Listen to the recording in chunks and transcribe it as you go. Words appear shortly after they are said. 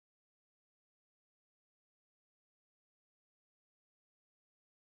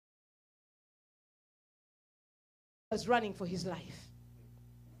was running for his life.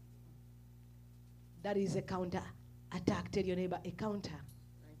 That is a counter attack. Tell your neighbor, a counter.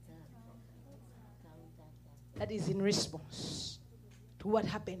 That is in response to what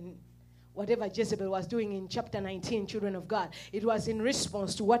happened. Whatever Jezebel was doing in chapter 19, children of God, it was in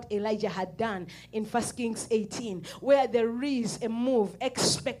response to what Elijah had done in 1 Kings 18, where there is a move,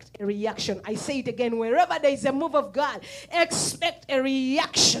 expect a reaction. I say it again, wherever there is a move of God, expect a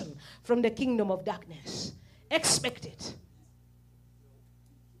reaction from the kingdom of darkness. Expect it.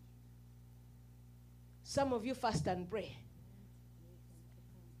 Some of you fast and pray,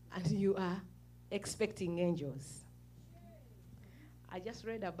 and you are expecting angels. I just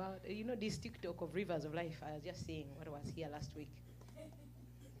read about, this TikTok of Rivers of Life. I was just saying what was here last week.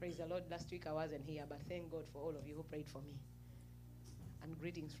 Praise the Lord, last week I wasn't here, but thank God for all of you who prayed for me. And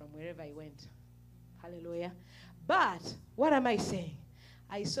greetings from wherever I went. Hallelujah. But, what am I saying?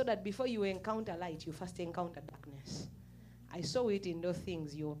 I saw that before you encounter light, you first encounter darkness. I saw it in those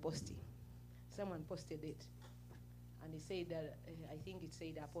things you were posting. Someone posted it. And he said that, I think it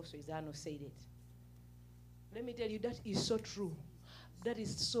said Apostle Isano said it. Let me tell you, that is so true. That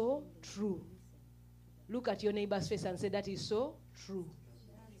is so true. Look at your neighbor's face and say, that is so true.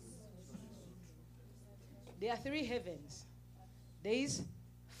 There are 3 heavens. There is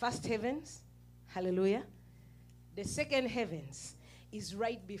first heavens. Hallelujah. The second heavens is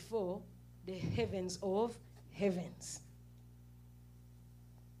right before the heavens of heavens.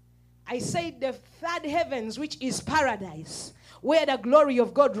 I said the third heavens, which is paradise, where the glory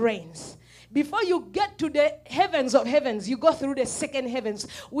of God reigns. Before you get to the heavens of heavens, you go through the second heavens,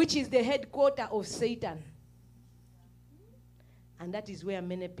 which is the headquarters of Satan. And that is where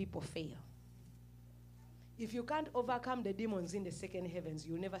many people fail. If you can't overcome the demons in the second heavens,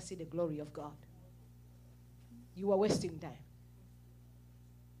 you'll never see the glory of God. You are wasting time.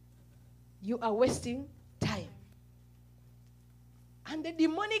 You are wasting time. And the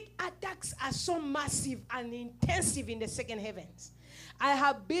demonic attacks are so massive and intensive in the second heavens. I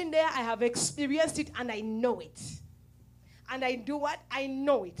have been there, I have experienced it, and I know it. And I do what? I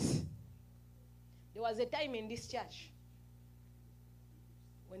know it. There was a time in this church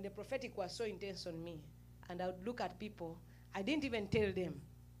when the prophetic was so intense on me, and I would look at people. I didn't even tell them.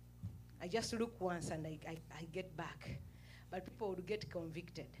 I just look once and I get back. But people would get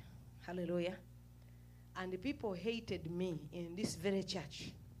convicted. Hallelujah. And the people hated me in this very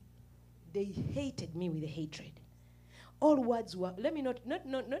church. They hated me with a hatred. All words were, let me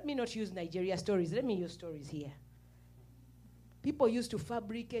not use Nigeria stories. Let me use stories here. People used to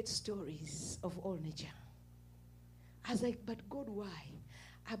fabricate stories of all nature. I was like, but God, why?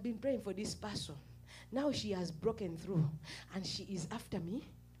 I've been praying for this person. Now she has broken through and she is after me.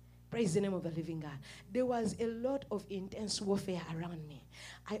 Praise the name of the living God. There was a lot of intense warfare around me.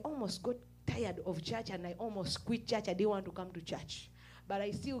 I almost got tired of church and I almost quit church. I didn't want to come to church. But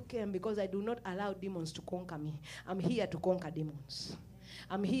I still came because I do not allow demons to conquer me. I'm here to conquer demons.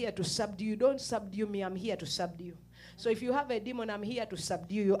 I'm here to subdue you. Don't subdue me. I'm here to subdue you. So if you have a demon, I'm here to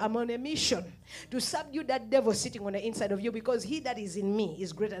subdue you. I'm on a mission to subdue that devil sitting on the inside of you, because he that is in me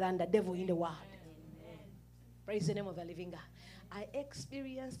is greater than the devil in the world. Amen. Praise the name of the living God. I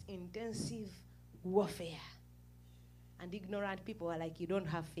experienced intensive warfare. And ignorant people are like, you don't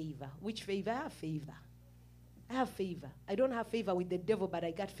have favor. Which favor? I have favor. I have favor. I don't have favor with the devil, but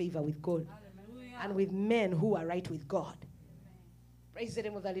I got favor with God. Hallelujah. And with men who are right with God. Amen. Praise the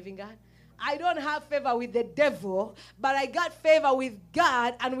name of the living God. I don't have favor with the devil, but I got favor with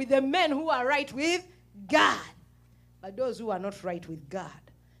God and with the men who are right with God. But those who are not right with God,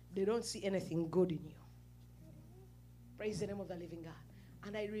 they don't see anything good in you. Praise the name of the living God.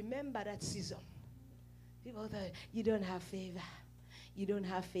 And I remember that season. People thought, you don't have favor. You don't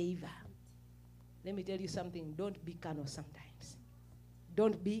have favor. Let me tell you something. Don't be carnal sometimes.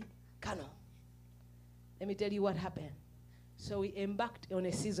 Don't be carnal. Let me tell you what happened. So we embarked on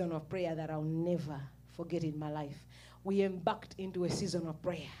a season of prayer that I'll never forget in my life. We embarked into a season of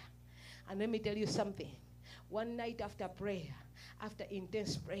prayer. And let me tell you something. One night after prayer, after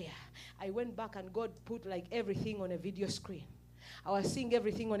intense prayer, I went back and God put like everything on a video screen. I was seeing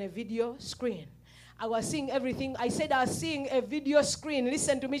everything on a video screen. I was seeing everything. I said I was seeing a video screen.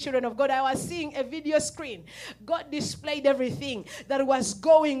 Listen to me, children of God. I was seeing a video screen. God displayed everything that was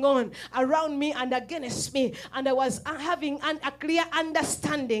going on around me and against me. And I was having a clear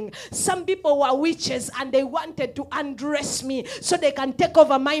understanding. Some people were witches and they wanted to undress me so they can take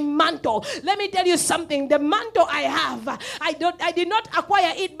over my mantle. Let me tell you something. The mantle I have, I did not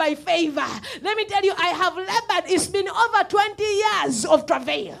acquire it by favor. Let me tell you, I have labored. It's been over 20 years of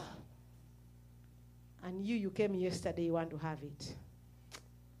travail. And you came yesterday, you want to have it.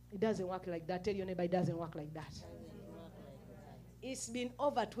 It doesn't work like that. Tell your neighbor, it doesn't work like that. It's been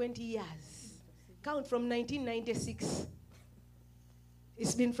over 20 years. Count from 1996.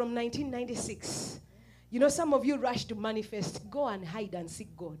 It's been from 1996. You know, some of you rush to manifest. Go and hide and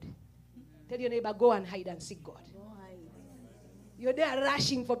seek God. Tell your neighbor, go and hide and seek God. You're there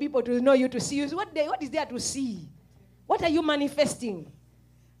rushing for people to know you, to see you. What is there to see? What are you manifesting?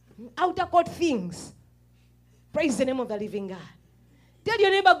 Outer court things. Praise the name of the living God. Tell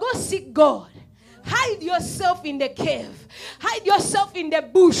your neighbor, go seek God. Hide yourself in the cave. Hide yourself in the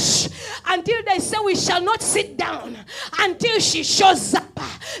bush until they say we shall not sit down until she shows up.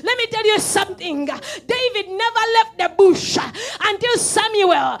 Let me tell you something. David never left the bush until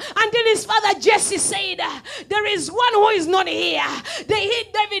Samuel, until his father Jesse said, there is one who is not here. They hid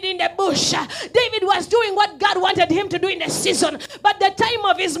David in the bush. David was doing what God wanted him to do in the season. But the time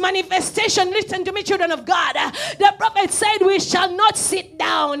of his manifestation, listen to me, children of God, the prophet said, we shall not sit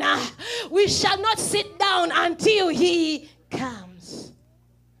down. We shall not sit down until he comes.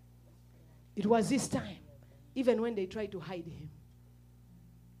 It was this time, even when they tried to hide him.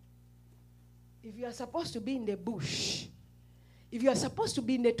 If you are supposed to be in the bush, if you are supposed to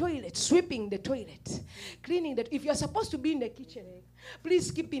be in the toilet, sweeping the toilet, cleaning the, if you are supposed to be in the kitchen, please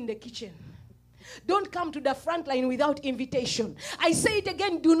keep in the kitchen. Don't come to the front line without invitation. I say it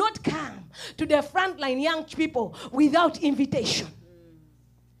again, do not come to the front line, young people, without invitation.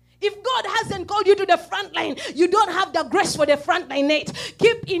 If God hasn't called you to the front line, you don't have the grace for the front line, Nate.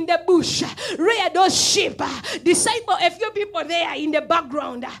 Keep in the bush. Rear those sheep. Disciple a few people there in the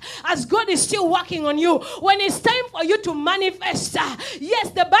background as God is still working on you. When it's time for you to manifest, yes,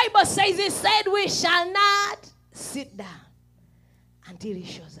 the Bible says, it said, we shall not sit down until he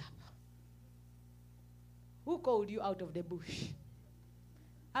shows up. Who called you out of the bush?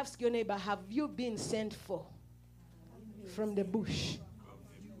 Ask your neighbor, have you been sent for from the bush?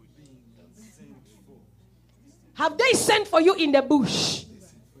 Have they sent for you in the bush?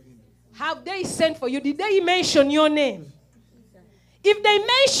 Have they sent for you? Did they mention your name? If they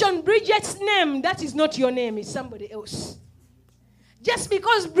mention Bridget's name, that is not your name, it's somebody else. Just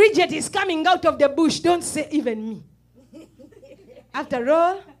because Bridget is coming out of the bush, don't say even me. After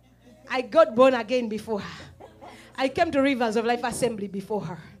all, I got born again before her. I came to Rivers of Life Assembly before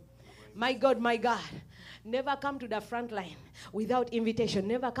her. My God, my God. Never come to the front line without invitation.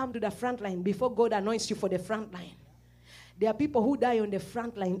 Never come to the front line before God anoints you for the front line. There are people who die on the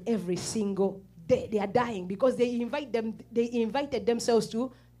front line every single day. They are dying because they invited themselves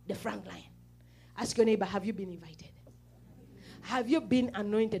to the front line. Ask your neighbor, have you been invited? Have you been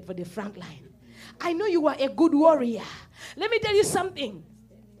anointed for the front line? I know you are a good warrior. Let me tell you something.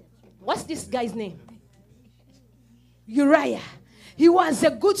 What's this guy's name? Uriah. He was a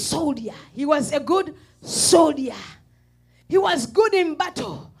good soldier. He was a good soldier. He was good in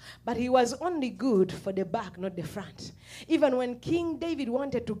battle, but he was only good for the back, not the front. Even when King David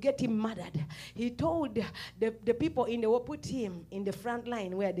wanted to get him murdered, he told the people in the war, put him in the front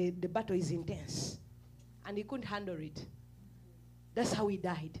line where the battle is intense. And he couldn't handle it. That's how he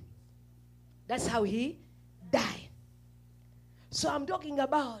died. That's how he died. So I'm talking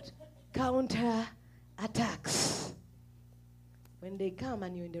about counter attacks. When they come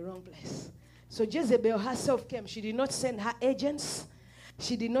and you're in the wrong place. So Jezebel herself came. She did not send her agents.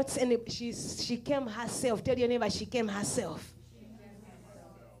 She did not send it. She came herself. Tell your neighbor, she came herself.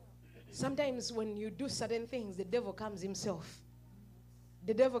 Sometimes when you do certain things, the devil comes himself.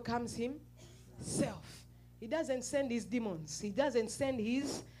 The devil comes himself. He doesn't send his demons. He doesn't send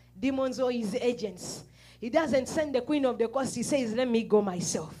his demons or his agents. He doesn't send the queen of the coast. He says, let me go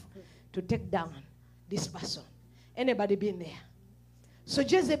myself to take down this person. Anybody been there? So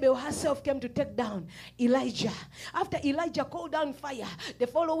Jezebel herself came to take down Elijah. After Elijah called down fire, the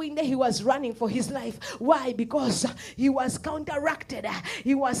following day he was running for his life. Why? Because he was counteracted.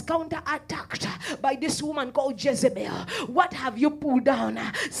 He was counterattacked by this woman called Jezebel. What have you pulled down?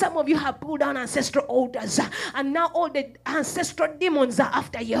 Some of you have pulled down ancestral altars, and now all the ancestral demons are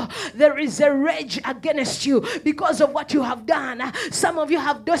after you. There is a rage against you because of what you have done. Some of you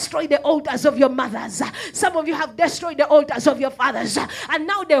have destroyed the altars of your mothers. Some of you have destroyed the altars of your fathers. And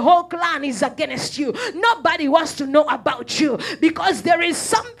now the whole clan is against you. Nobody wants to know about you because there is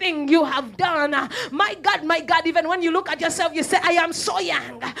something you have done. My God, even when you look at yourself, you say, I am so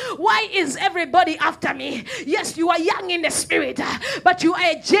young. Why is everybody after me? Yes, you are young in the spirit, but you are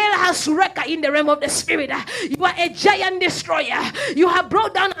a jailhouse wrecker in the realm of the spirit. You are a giant destroyer. You have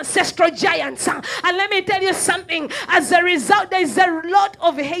brought down ancestral giants. And let me tell you something. As a result, there is a lot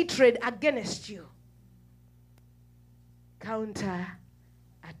of hatred against you. Counter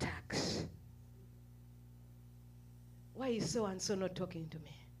attacks. Why is so and so not talking to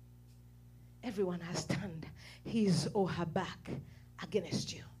me? everyone has turned his or her back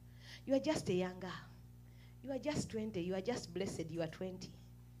against you. You are just a young girl. You are just 20. You are just blessed. You are 20.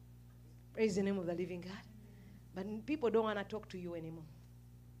 Praise the name of the living God. But people don't want to talk to you anymore.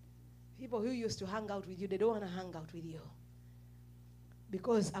 People who used to hang out with you, they don't want to hang out with you.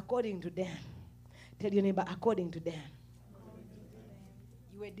 Because according to them, tell your neighbor, according to them,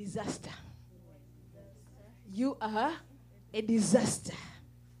 you are a disaster. You are a disaster.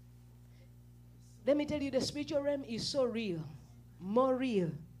 Let me tell you, the spiritual realm is so real. More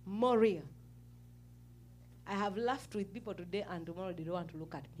real. More real. I have laughed with people today and tomorrow they don't want to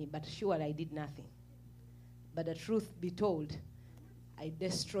look at me. But sure, I did nothing. But the truth be told, I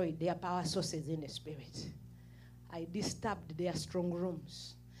destroyed their power sources in the spirit. I disturbed their strong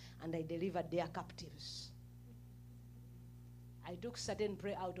rooms. And I delivered their captives. I took certain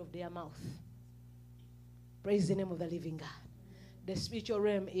prayer out of their mouth. Praise the name of the living God. The spiritual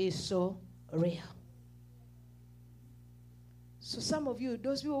realm is so real. So some of you,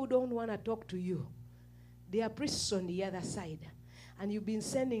 those people who don't want to talk to you, they are priests on the other side. And you've been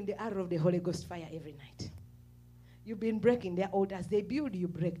sending the arrow of the Holy Ghost fire every night. You've been breaking their altars. They build, you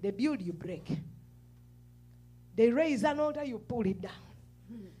break. They build, you break. They raise an altar, you pull it down.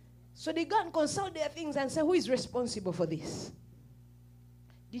 So they go and consult their things and say, who is responsible for this?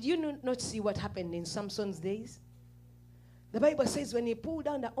 Did you not see what happened in Samson's days? The Bible says when he pulled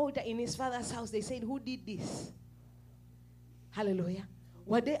down the altar in his father's house, they said, who did this? Hallelujah.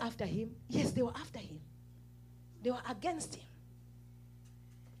 Were they after him? Yes, they were after him. They were against him.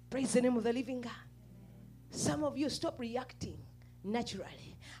 Praise the name of the living God. Some of you stop reacting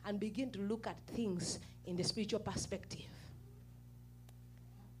naturally and begin to look at things in the spiritual perspective.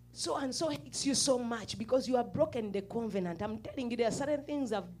 So and so hates you so much because you have broken the covenant. I'm telling you, there are certain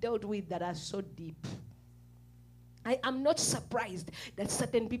things I've dealt with that are so deep. I am not surprised that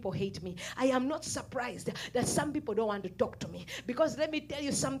certain people hate me. I am not surprised that some people don't want to talk to me. Because let me tell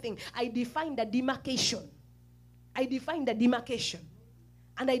you something. I define the demarcation. I define the demarcation.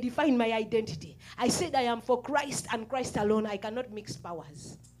 And I define my identity. I said I am for Christ and Christ alone. I cannot mix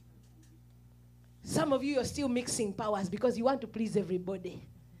powers. Some of you are still mixing powers because you want to please everybody.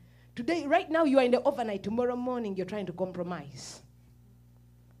 Today, right now, you are in the overnight. Tomorrow morning, you're trying to compromise.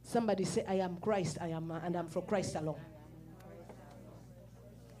 Somebody say, I am Christ, and I'm for Christ alone.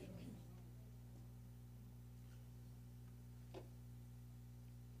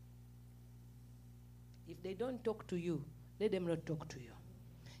 If they don't talk to you, let them not talk to you.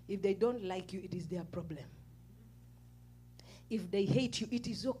 If they don't like you, it is their problem. If they hate you, it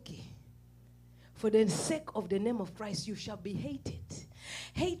is okay. For the sake of the name of Christ, you shall be hated.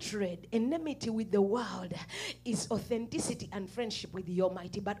 Hatred, enmity with the world is authenticity and friendship with the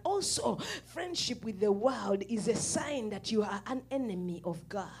Almighty. But also, friendship with the world is a sign that you are an enemy of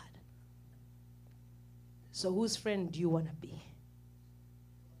God. So whose friend do you want to be?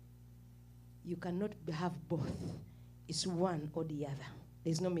 You cannot have both. It's one or the other.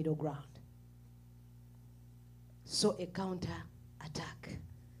 There's no middle ground. So a counter attack.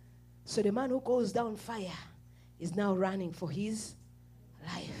 So the man who calls down fire is now running for his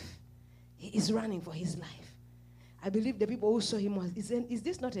life. He is running for his life. I believe the people who saw him was, is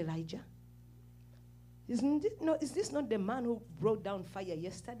this not Elijah? Is this not the man who brought down fire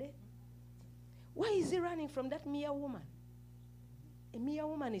yesterday? Why is he running from that mere woman? A mere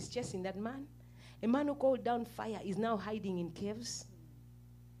woman is chasing that man. A man who called down fire is now hiding in caves.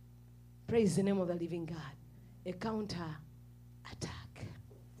 Praise the name of the living God. A counter attack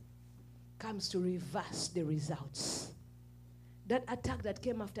comes to reverse the results. That attack that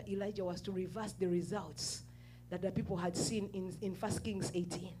came after Elijah was to reverse the results that the people had seen in 1 Kings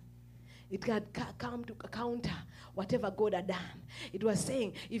 18. It had come to counter whatever God had done. It was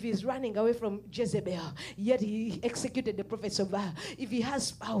saying, if he's running away from Jezebel, yet he executed the prophets of Baal. If he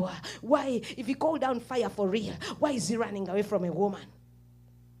has power, why? If he called down fire for real, why is he running away from a woman?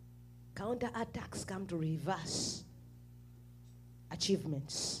 Counter attacks come to reverse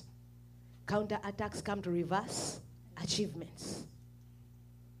achievements. Counter attacks come to reverse achievements.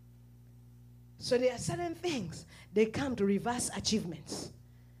 So there are certain things, they come to reverse achievements.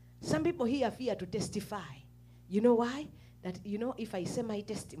 Some people here fear to testify. You know why? That, if I say my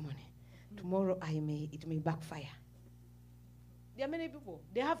testimony, tomorrow it may backfire. There are many people,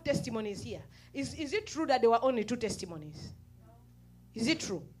 they have testimonies here. Is it true that there were only 2 testimonies? Is it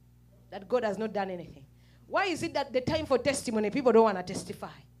true that God has not done anything? Why is it that the time for testimony, people don't want to testify?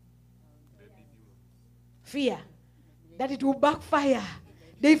 Fear that it will backfire.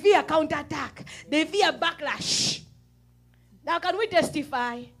 They fear counterattack. They fear backlash. Now, can we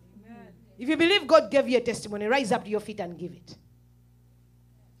testify? Amen. If you believe God gave you a testimony, rise up to your feet and give it.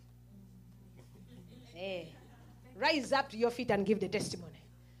 Eh. Rise up to your feet and give the testimony.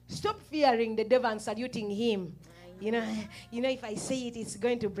 Stop fearing the devil and saluting him. You know, if I say it, it's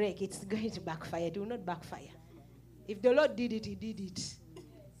going to break. It's going to backfire. It will not backfire. If the Lord did it, he did it.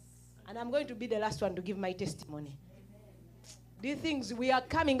 And I'm going to be the last one to give my testimony. These things, we are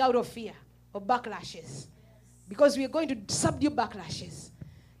coming out of fear of backlashes. Because we are going to subdue backlashes.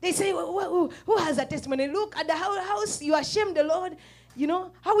 They say, who has a testimony? Look at the house. You ashamed the Lord. You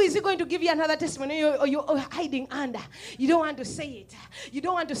know, how is he going to give you another testimony? You're hiding under. You don't want to say it. You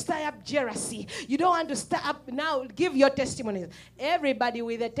don't want to stir up jealousy. You don't want to stir up. Now, give your testimonies. Everybody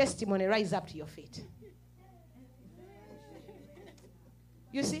with a testimony, rise up to your feet.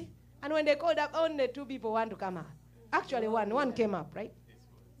 You see? And when they called up, only 2 people want to come up. Actually, one came up, right?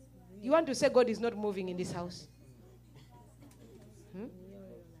 You want to say God is not moving in this house?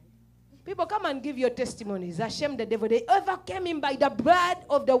 People, come and give your testimonies. Hashem the devil. They overcame him by the blood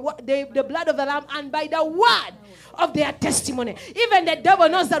of the blood of the Lamb and by the word of their testimony. Even the devil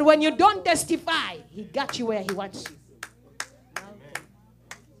knows that when you don't testify, he got you where he wants you.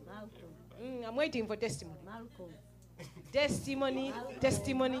 I'm waiting for testimony. Testimony,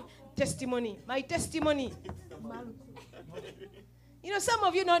 testimony, testimony. My testimony. You know, some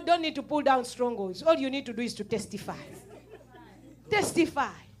of you don't need to pull down strongholds. All you need to do is to testify.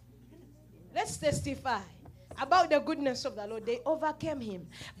 Testify. Let's testify about the goodness of the Lord. They overcame him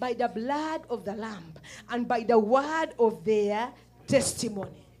by the blood of the Lamb and by the word of their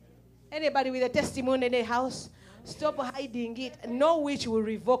testimony. Anybody with a testimony in their house? Stop hiding it. No witch will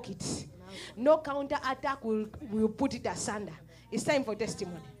revoke it. No counter-attack will put it asunder. It's time for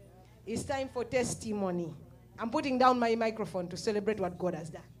testimony. It's time for testimony. I'm putting down my microphone to celebrate what God has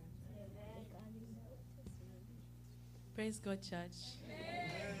done. Praise God, church.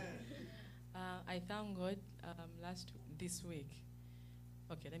 I thank God this week.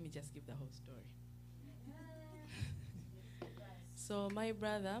 Okay, let me just give the whole story. So my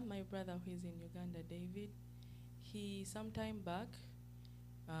brother who is in Uganda, David, he some time back,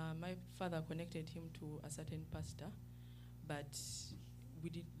 my father connected him to a certain pastor, but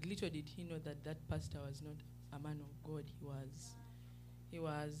little did he know that pastor was not a man of God. He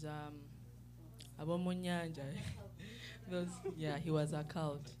was Abomonyanja. He was a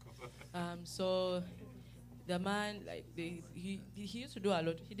cult. So the man, he used to do a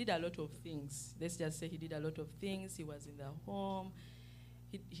lot. He did a lot of things. Let's just say he did a lot of things. He was in the home.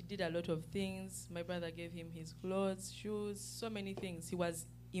 He did a lot of things. My brother gave him his clothes, shoes, so many things. He was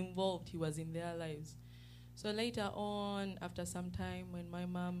involved. He was in their lives. So later on, after some time, when my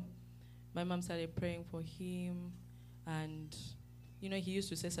mom started praying for him, and he used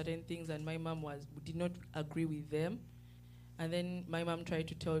to say certain things, and my mom did not agree with them. And then my mom tried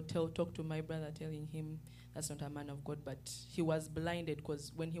to talk to my brother, telling him that's not a man of God. But he was blinded,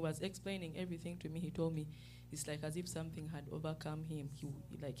 because when he was explaining everything to me, he told me it's like as if something had overcome him.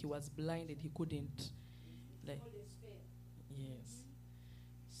 He was blinded. He couldn't. Yes.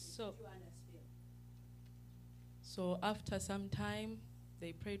 So after some time,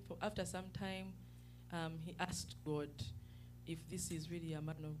 they prayed for. After some time, he asked God, if this is really a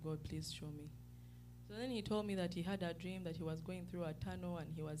man of God, please show me. So then he told me that he had a dream that he was going through a tunnel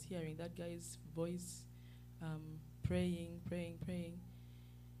and he was hearing that guy's voice praying.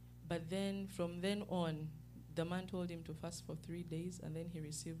 But then from then on, the man told him to fast for 3 days, and then he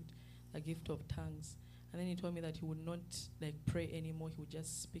received a gift of tongues. And then he told me that he would not pray anymore. He would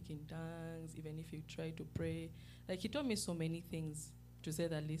just speak in tongues, even if he tried to pray. He told me so many things, to say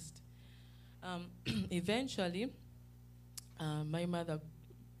the least. Eventually, my mother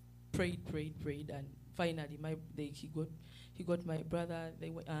prayed, and finally, he got my brother.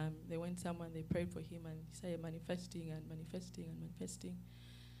 They went somewhere, and they prayed for him, and he started manifesting.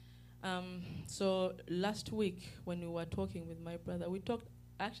 So last week, when we were talking with my brother, we talked.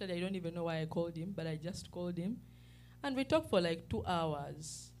 Actually, I don't even know why I called him, but I just called him, and we talked for 2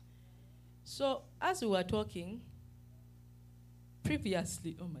 hours. So as we were talking,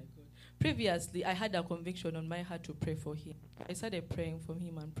 previously, I had a conviction on my heart to pray for him. I started praying for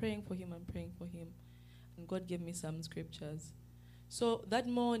him and praying for him. And God gave me some scriptures. So that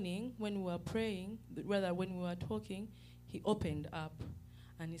morning, when we were praying, when we were talking, he opened up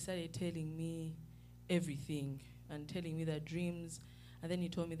and he started telling me everything and telling me the dreams. And then he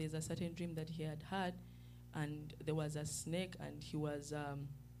told me there's a certain dream that he had, and there was a snake, and he was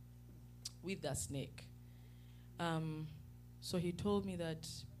with the snake. So he told me that,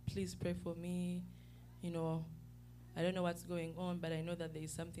 please pray for me. I don't know what's going on, but I know that there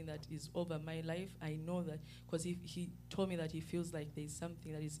is something that is over my life. I know that because he told me that he feels like there is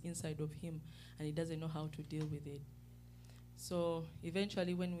something that is inside of him, and he doesn't know how to deal with it. So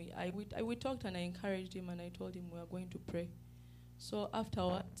eventually when we talked, and I encouraged him, and I told him we are going to pray. So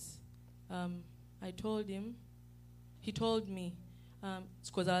afterwards, I told him, he told me,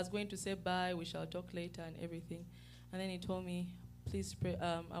 because I was going to say bye, we shall talk later and everything. And then he told me, please pray,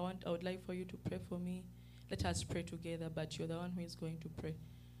 I would like for you to pray for me. Let us pray together, but you're the one who is going to pray.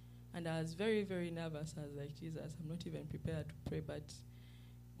 And I was very, very nervous. I was like, Jesus, I'm not even prepared to pray, but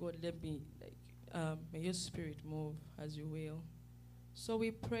God, let me, may your spirit move as you will. So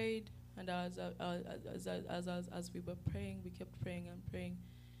we prayed, and as we were praying, we kept praying and praying.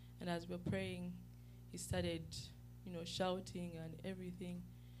 And as we were praying, he started, shouting and everything,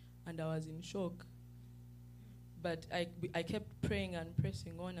 and I was in shock. But I kept praying and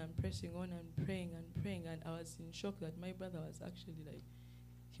pressing on and pressing on and praying and praying, and I was in shock that my brother was actually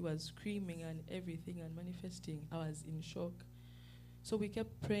he was screaming and everything and manifesting. I was in shock. So we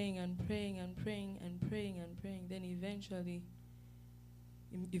kept praying and praying and praying and praying and praying. Then eventually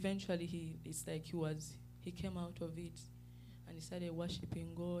he came out of it, and he started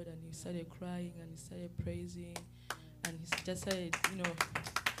worshiping God, and he started crying, and he started praising, and he just started,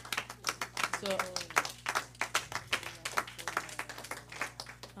 So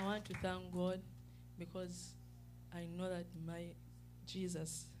I want to thank God, because I know that my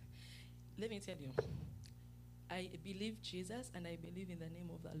Jesus, let me tell you, I believe Jesus and I believe in the name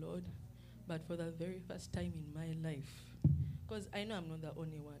of the Lord, but for the very first time in my life, because I know I'm not the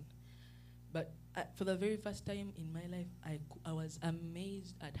only one, but for the very first time in my life, I was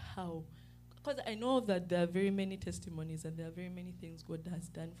amazed at how, because I know that there are very many testimonies and there are very many things God has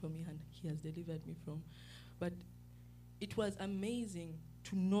done for me and he has delivered me from, but it was amazing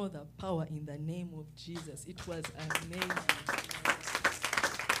to know the power in the name of Jesus. It was amazing.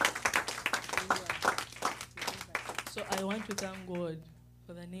 So I want to thank God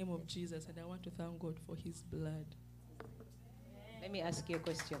for the name of Jesus, and I want to thank God for his blood. Let me ask you a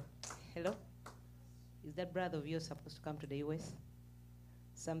question. Hello? Is that brother of yours supposed to come to the US?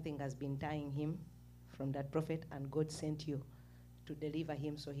 Something has been tying him from that prophet, and God sent you to deliver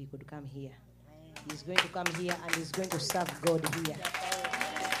him so he could come here. He's going to come here, and he's going to serve God here.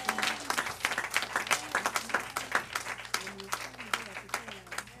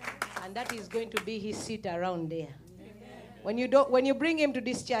 And that is going to be his seat around there. When you bring him to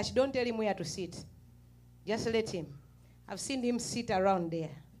this church, don't tell him where to sit. Just let him. I've seen him sit around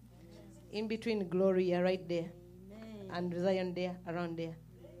there. In between Gloria right there. And Zion there, around there.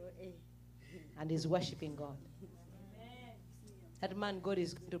 And he's worshiping God. That man, God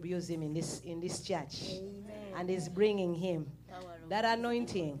is going to use him in this church. And he's bringing him. That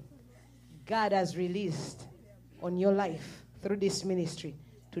anointing God has released on your life through this ministry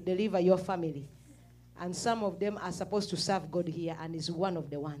to deliver your family. And some of them are supposed to serve God here, and is one of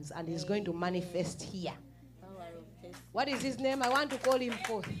the ones, and he's going to manifest here. What is his name? I want to call him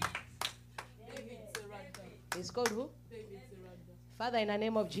forth. He's called who? Father, in the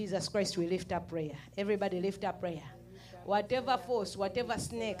name of Jesus Christ, we lift up prayer. Everybody lift up prayer. Whatever force, whatever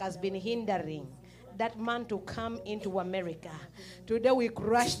snake has been hindering that man to come into America, today we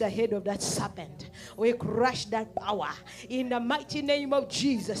crush the head of that serpent. We crush that power in the mighty name of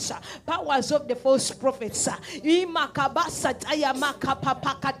Jesus. Powers of the false prophets. We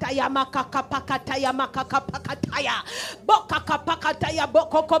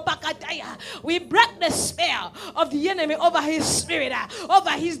break the spell of the enemy over his spirit,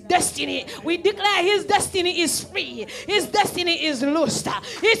 over his destiny. We declare his destiny is free. His destiny is loosed.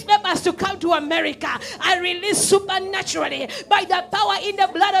 His purpose to come to America, I release supernaturally by the power in the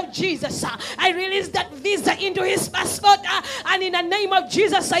blood of Jesus. I release that visa into his passport, and in the name of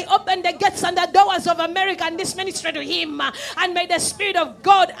Jesus, I open the gates and the doors of America and this ministry to him, and may the Spirit of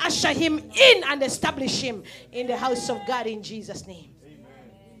God usher him in and establish him in the house of God in Jesus' name.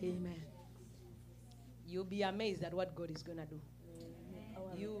 Amen. You'll be amazed at what God is going to do.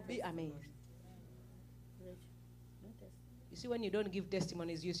 You'll be amazed. You see, when you don't give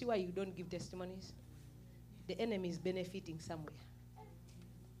testimonies, you see why you don't give testimonies? The enemy is benefiting somewhere.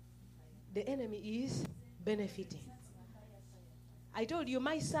 The enemy is benefiting. I told you,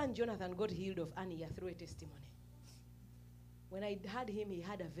 my son Jonathan got healed of hernia through a testimony. When I had him, he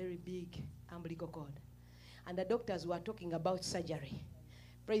had a very big umbilical cord. And the doctors were talking about surgery.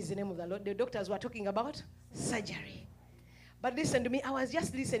 Praise the name of the Lord. The doctors were talking about surgery. But listen to me, I was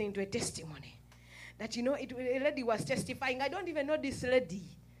just listening to a testimony. That, a lady was testifying. I don't even know this lady.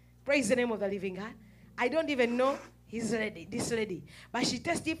 Praise the name of the living God. I don't even know this lady. But she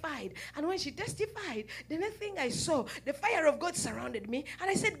testified. And when she testified, the next thing I saw, the fire of God surrounded me.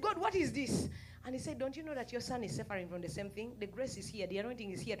 And I said, God, what is this? And he said, don't you know that your son is suffering from the same thing? The grace is here. The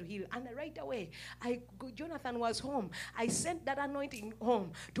anointing is here to heal. And right away, Jonathan was home. I sent that anointing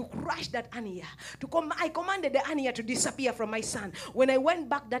home to crush that hernia. I commanded the hernia to disappear from my son. When I went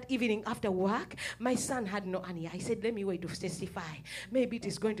back that evening after work, my son had no hernia. I said, let me wait to testify. Maybe it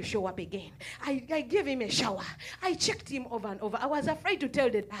is going to show up again. I gave him a shower. I checked him over and over. I was afraid to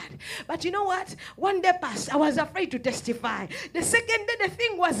tell the dad. But you know what? One day passed. I was afraid to testify. The second day, the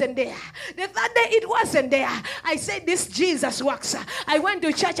thing wasn't there. The third day, it wasn't there. I said, this Jesus works. I went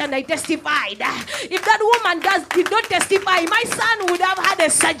to church and I testified. If that woman did not testify, my son would have had a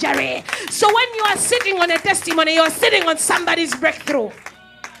surgery. So when you are sitting on a testimony, you are sitting on somebody's breakthrough.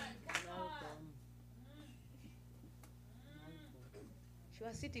 She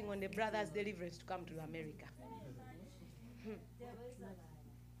was sitting on the brother's deliverance to come to America.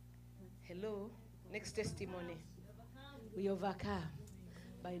 Hello. Next testimony. We overcome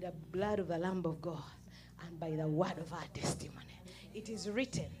by the blood of the Lamb of God and by the word of our testimony. It is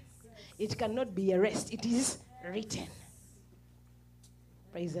written. It cannot be erased. It is written.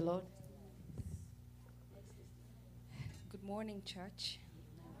 Praise the Lord. Good morning, church.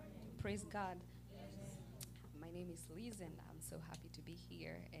 Praise God. My name is Liz, and I'm so happy to be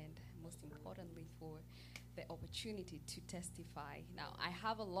here, and most importantly for the opportunity to testify. Now, I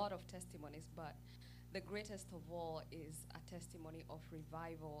have a lot of testimonies, but the greatest of all is a testimony of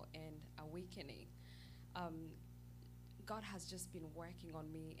revival and awakening. God has just been working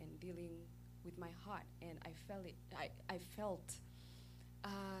on me and dealing with my heart, and I felt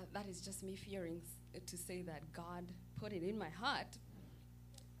that is just me fearing to say that God put it in my heart,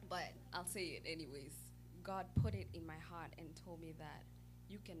 but I'll say it anyways. God put it in my heart and told me that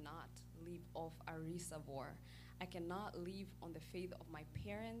you cannot live off a reservoir. I cannot live on the faith of my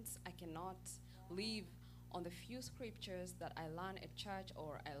parents. I cannot live on the few scriptures that I learned at church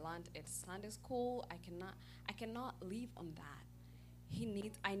or I learned at Sunday school. I cannot live on that.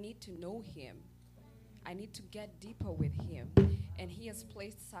 I need to know him. I need to get deeper with him. And he has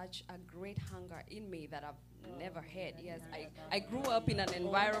placed such a great hunger in me that I've never had. Yes, I grew up in an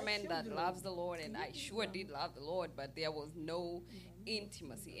environment that loves the Lord, and I sure did love the Lord, but there was no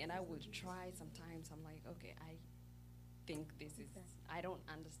intimacy. And I would try sometimes. I'm like, okay, I think this is, I don't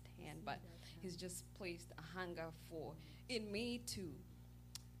understand, but he's just placed a hunger in me to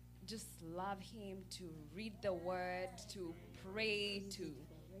just love him, to read the word, to pray, to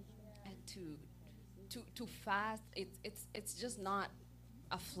fast. It's just not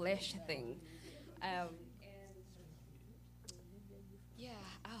a flesh thing. I'm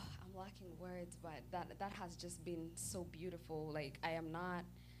lacking words, but that has just been so beautiful. Like, I am not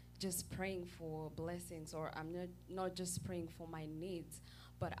just praying for blessings, or I'm not just praying for my needs,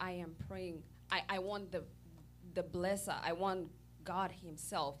 but I am praying. I want the blesser. I want God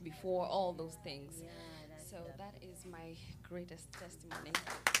himself before all those things. Yeah, so that is my greatest testimony.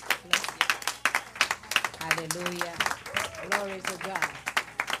 Bless you. Hallelujah. Glory to God.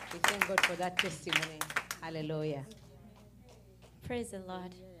 We thank God for that testimony. Hallelujah. Praise the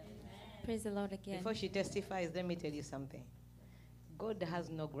Lord. Praise the Lord again. Before she testifies, let me tell you something. God has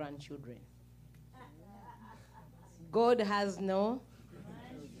no grandchildren. God has no.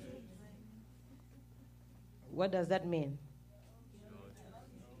 What does that mean?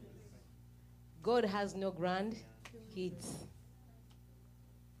 God has no grandkids.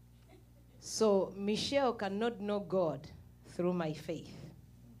 So Michelle cannot know God through my faith.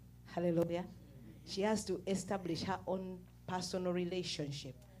 Hallelujah. She has to establish her own personal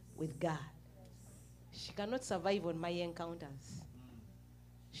relationship with God. She cannot survive on my encounters.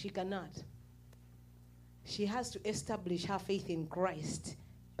 She cannot. She has to establish her faith in Christ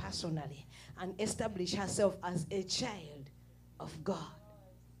personally and establish herself as a child of God.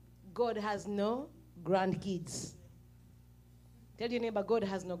 God has no grandkids. Tell your neighbor, God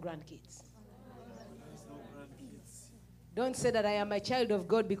has no grandkids. Don't say that I am a child of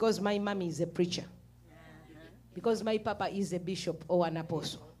God because my mommy is a preacher, because my papa is a bishop or an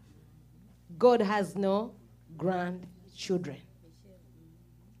apostle. God has no grandchildren.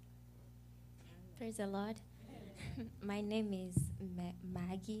 Praise the Lord. My name is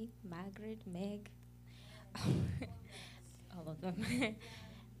Margaret, Meg, all of them.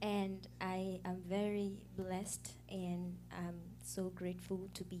 And I am very blessed, and I'm so grateful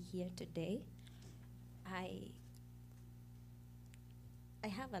to be here today. I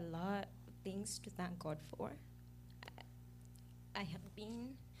have a lot of things to thank God for. I have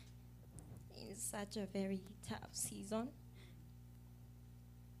been in such a very tough season.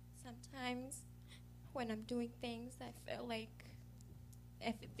 Sometimes when I'm doing things, I feel like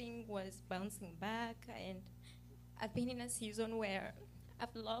everything was bouncing back, and I've been in a season where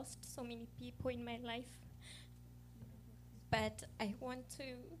I've lost so many people in my life. But I want to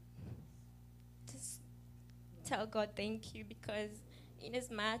just tell God thank you, because in as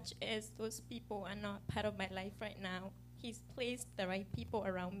much as those people are not part of my life right now, He's placed the right people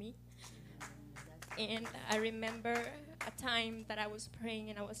around me. And I remember a time that I was praying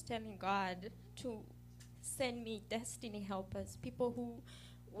and I was telling God to send me destiny helpers, people who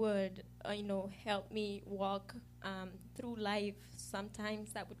would, help me walk through life.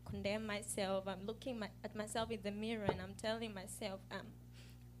 Sometimes I would condemn myself. I'm looking at myself in the mirror and I'm telling myself,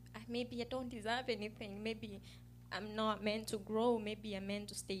 maybe I don't deserve anything. Maybe I'm not meant to grow. Maybe I'm meant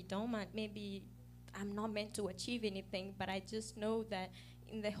to stay dormant. Maybe I'm not meant to achieve anything. But I just know that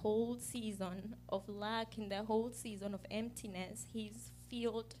in the whole season of lack, in the whole season of emptiness, He's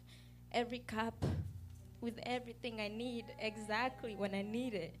filled every cup with everything I need exactly when I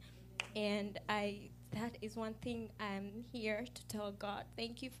need it. And that is one thing I'm here to tell God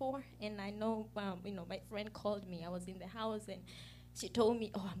thank you for. And I know, my friend called me. I was in the house and she told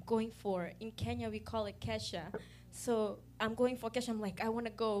me, I'm going in Kenya we call it Kesha. So I'm going for Kesha. I'm like, I want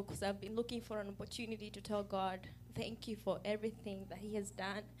to go because I've been looking for an opportunity to tell God thank you for everything that He has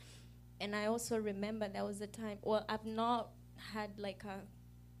done. And I also remember there was a time, I've not had like a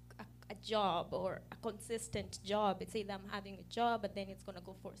job or a consistent job. It's either I'm having a job, but then it's going to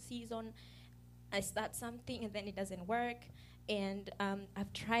go for a season. I start something, and then it doesn't work. And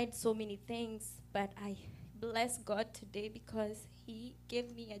I've tried so many things, but I bless God today because He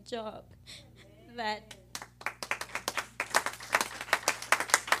gave me a job that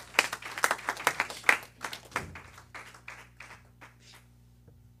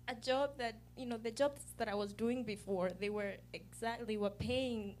the jobs that I was doing before, they were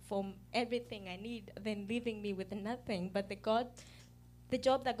paying for everything I need, then leaving me with nothing. But the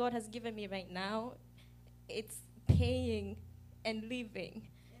job that God has given me right now, it's paying and living.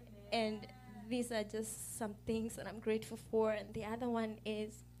 And these are just some things that I'm grateful for. And the other one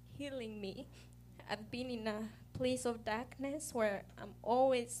is healing me. I've been in a place of darkness where I'm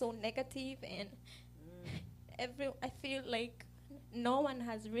always so negative, and I feel like no one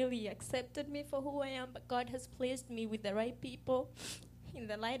has really accepted me for who I am, but God has placed me with the right people in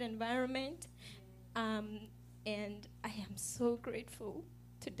the right environment. And I am so grateful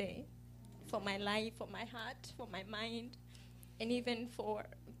today for my life, for my heart, for my mind, and even for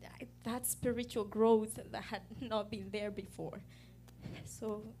that spiritual growth that had not been there before.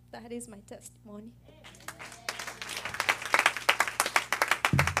 So that is my testimony.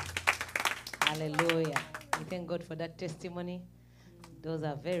 Hallelujah. We thank God for that testimony. Those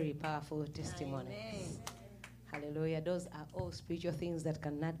are very powerful testimonies. Amen. Hallelujah. Those are all spiritual things that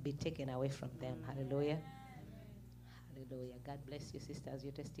cannot be taken away from them. Hallelujah. Hallelujah. God bless you, sisters.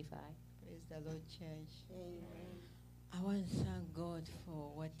 You testify. Praise the Lord, church. Amen. I want to thank God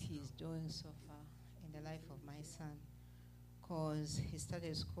for what He's doing so far in the life of my son, because he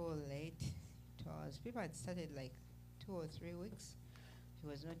started school late. People had started like 2 or 3 weeks. He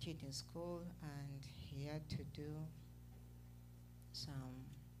was not yet in school, and he had to do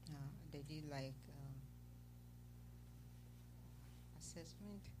they did like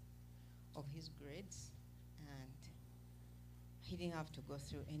assessment of his grades, and he didn't have to go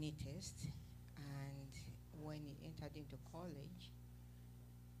through any test. And when he entered into college,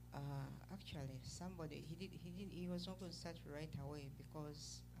 actually he was not going to start right away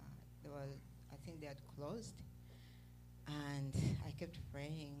because I think they had closed. And I kept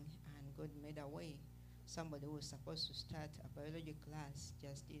praying, and God made a way. Somebody who was supposed to start a biology class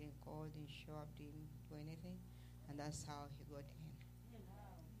just didn't call, didn't show up, didn't do anything, and that's how he got in.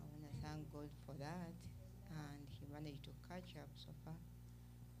 I want to thank God for that, and he managed to catch up so far.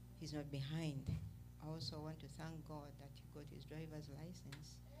 He's not behind. I also want to thank God that he got his driver's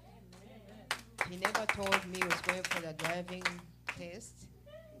license. He never told me he was going for the driving test.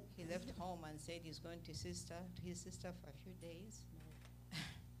 He left home and said he's going to his sister for a few days.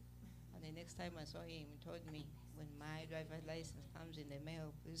 And the next time I saw him, he told me, when my driver's license comes in the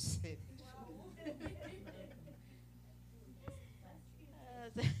mail, please save it.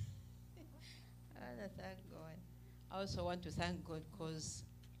 I thank God. I also want to thank God because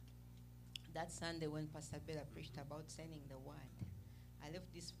that Sunday when Pastor Bella preached about sending the word, I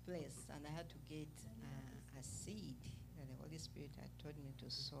left this place and I had to get a seed that the Holy Spirit had told me to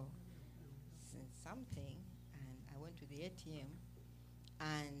sow something, and I went to the ATM,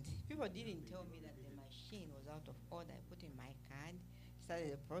 and people didn't tell me that the machine was out of order. I put in my card,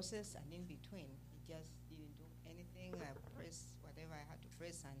 started the process, and in between, it just didn't do anything. I pressed whatever I had to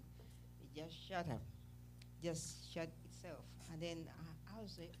press, and it just shut itself. And then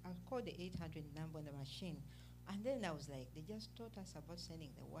I called the 800 number on the machine And then I was like, they just taught us about sending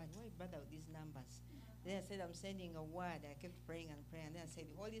the word. Why bother with these numbers? Then I said, I'm sending a word. I kept praying and praying. And then I said,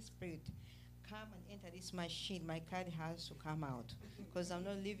 Holy Spirit, come and enter this machine. My card has to come out because I'm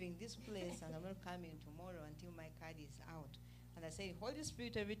not leaving this place and I'm not coming tomorrow until my card is out. And I said, Holy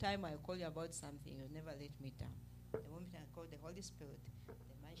Spirit, every time I call you about something, you never let me down. The moment I called the Holy Spirit,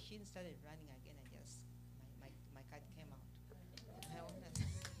 the machine started running again and just, my card came out.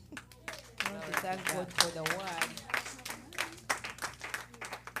 I want to thank God for the word.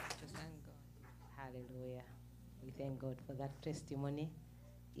 To thank God. Hallelujah. We thank God for that testimony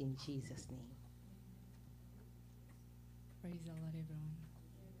in Jesus' name. Praise the Lord, everyone.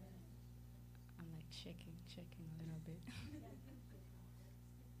 I'm like shaking a little bit.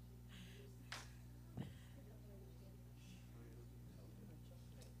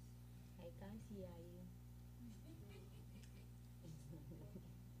 I can't hear you.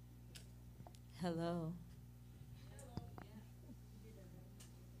 Hello.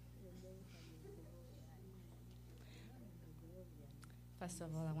 First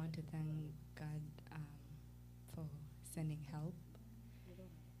of all, I want to thank God for sending help.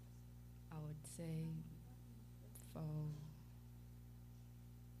 I would say for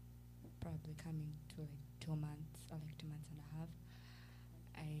probably coming to like 2 months or like 2 months and a half,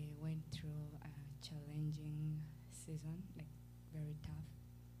 I went through a challenging season, like very tough.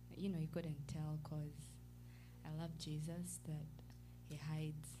 You know, you couldn't tell because I love Jesus, that he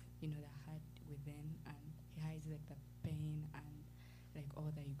hides, you know, the heart within, and he hides like the pain and like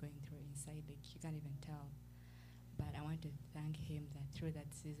all that you're going through inside, like you can't even tell. But I want to thank him that through that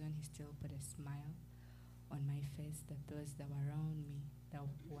season, he still put a smile on my face, that those that were around me that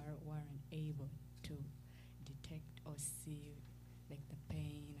weren't able to detect or see like the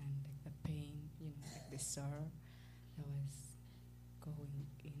pain and like the pain, you know, like the sorrow that was going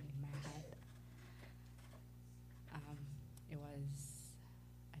in my heart. It was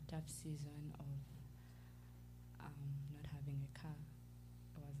a tough season of not having a car.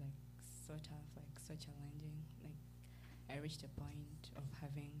 It was like so tough, like so challenging. Like I reached a point of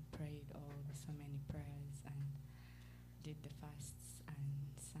having prayed over so many prayers and did the fasts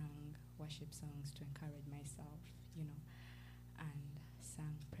and sang worship songs to encourage myself, you know, and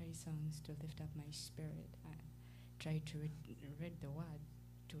sang praise songs to lift up my spirit and tried to read the word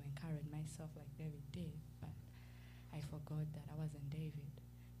to encourage myself like David did, but I forgot that I wasn't David.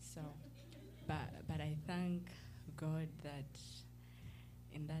 So, but I thank God that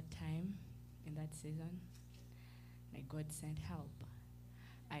in that time, in that season, like God sent help.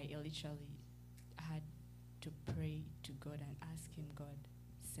 I literally had to pray to God and ask him, God,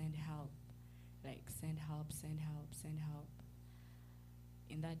 send help. Like send help, send help, send help.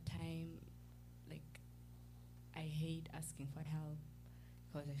 In that time, like I hate asking for help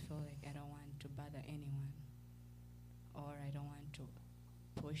because I feel like I don't want to bother anyone, or I don't want to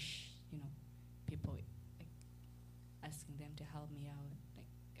push, you know, people, like asking them to help me out. Like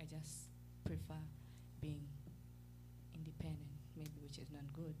I just prefer being independent, maybe, which is not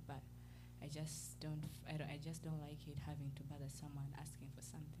good, but I just don't like it having to bother someone asking for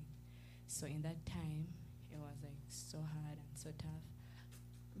something. So in that time, it was like so hard and so tough.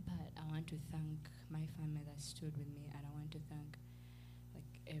 But I want to thank my family that stood with me, and I want to thank like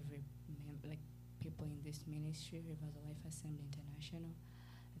every people in this ministry, Revival Life Assembly International,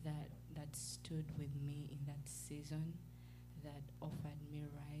 that stood with me in that season, that offered me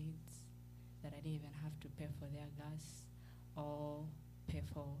rides, that I didn't even have to pay for their gas or pay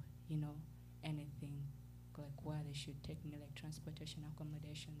for, you know, anything, like where they should take me, like transportation,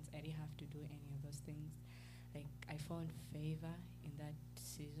 accommodations. I didn't have to do any of those things. Like I found favor in that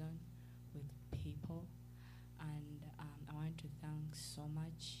season with people, and I want to thank so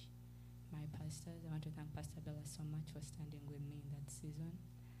much my pastors. I want to thank Pastor Bella so much for standing with me in that season.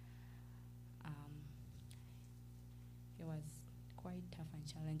 It was quite tough and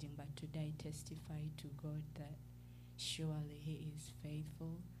challenging, but today I testify to God that surely he is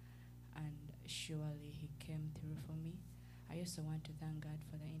faithful and surely he came through for me. I also want to thank God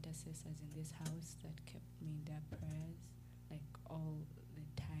for the intercessors in this house that kept me in their prayers, like all the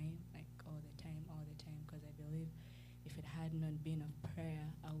time, because I believe if it had not been of prayer,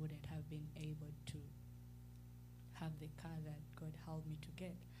 I wouldn't have been able to have the car that God helped me to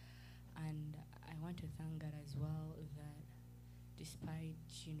get. And I want to thank God as well that despite,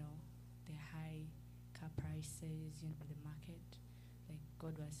 you know, the high car prices, you know, the market, like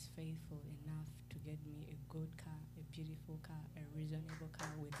God was faithful enough to get me a good car, a beautiful car, a reasonable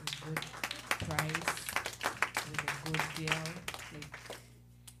car with a good price, with a good deal. Like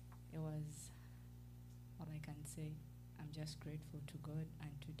it was, all I can say, I'm just grateful to God.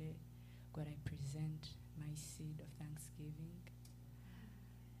 And today, God, I present my seed of thanksgiving,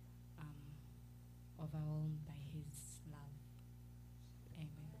 overwhelmed by His love.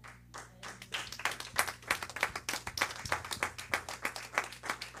 Amen.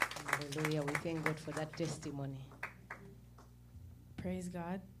 Hallelujah. We thank God for that testimony. Praise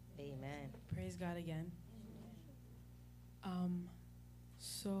God. Amen. Praise God again. Um,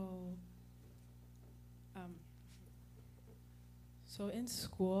 so, so in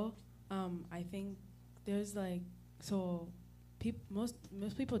school, I think there's like, so most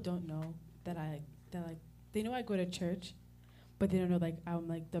people don't know that they know I go to church, but they don't know like I'm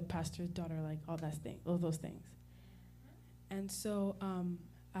like the pastor's daughter, like all those things. And so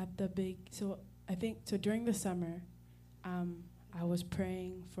during the summer, I was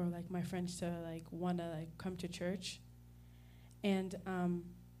praying for like my friends to like wanna like come to church, and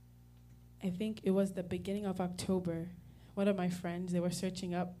I think it was the beginning of October. One of my friends, they were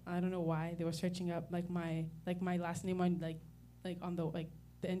searching up. I don't know why they were searching up like my last name on like on the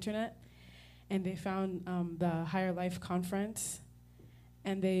internet, and they found the Higher Life conference,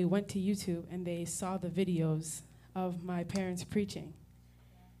 and they went to YouTube and they saw the videos of my parents preaching.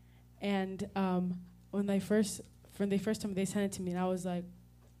 And when they first told me, they sent it to me, and I was like,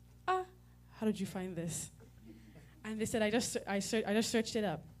 how did you find this? And they said I just searched it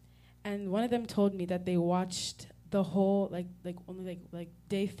up, and one of them told me that they watched the whole only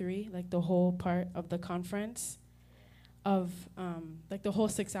day 3, like the whole part of the conference, of like the whole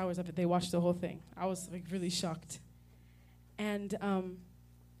 6 hours of it. They watched the whole thing. I was like really shocked, and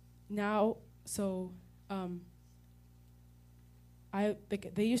now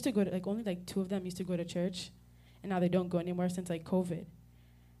they used to go to only 2 of them used to go to church, and now they don't go anymore since COVID,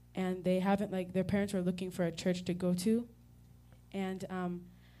 and they haven't their parents were looking for a church to go to, and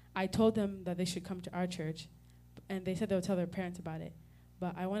I told them that they should come to our church, and they said they'll tell their parents about it.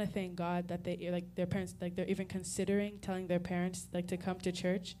 But I want to thank God that their parents they're even considering telling their parents to come to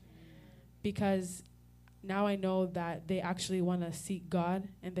church, because now I know that they actually want to seek God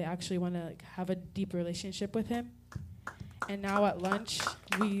and they actually want to have a deep relationship with Him. And now at lunch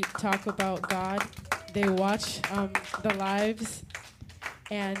we talk about God. They watch the lives,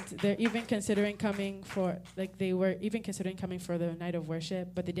 and they're even considering coming for they were even considering coming for the night of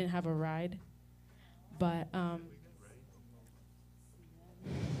worship, but they didn't have a ride. But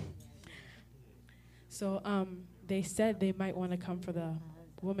so they said they might want to come for the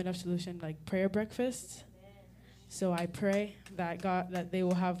Women of Solution prayer breakfast. So I pray that they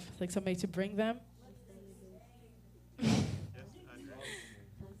will have somebody to bring them.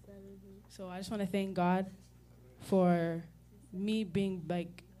 So I just want to thank God for me being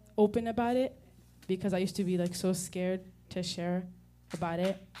open about it, because I used to be so scared to share about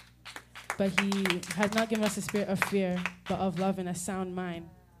it. But He has not given us a spirit of fear, but of love and a sound mind.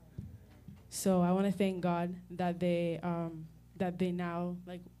 So I want to thank God that they now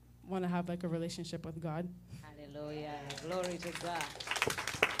want to have a relationship with God. Hallelujah. Glory to God.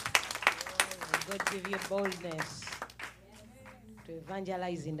 May God give you boldness to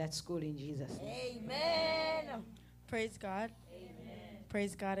evangelize in that school in Jesus' name. Amen. Praise God. Amen.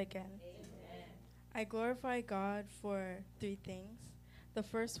 Praise God again. Amen. I glorify God for 3 things. The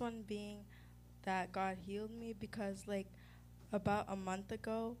first one being that God healed me, because about a month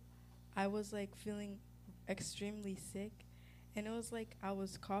ago, I was feeling extremely sick, and it was I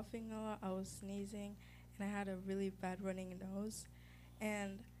was coughing a lot, I was sneezing, and I had a really bad running nose,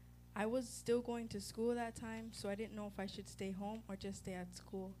 and I was still going to school that time, so I didn't know if I should stay home or just stay at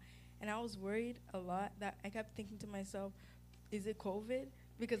school. And I was worried a lot, that I kept thinking to myself, is it COVID?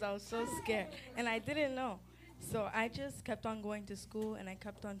 Because I was so scared, and I didn't know. So I just kept on going to school, and I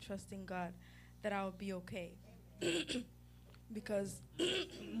kept on trusting God that I would be okay. Because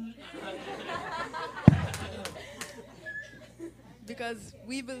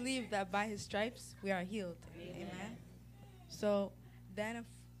we believe that by His stripes we are healed. Amen. So then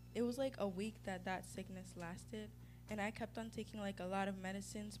it was a week that sickness lasted, and I kept on taking a lot of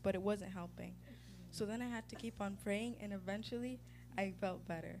medicines, but it wasn't helping. So then I had to keep on praying, and eventually I felt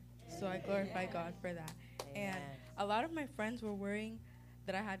better. So I glorify God for that. And a lot of my friends were worrying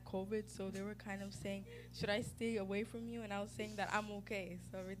that I had COVID, so they were kind of saying, should I stay away from you? And I was saying that I'm okay,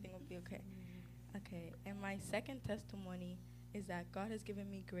 so everything will be okay. Okay, and my second testimony is that God has given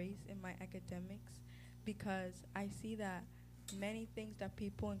me grace in my academics, because I see that many things that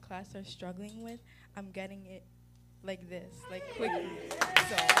people in class are struggling with, I'm getting it like this, quickly.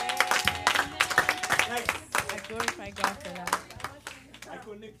 So I glorify God for that.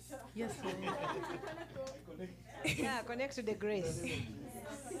 Yes, Lord. Yeah, connect to the grace.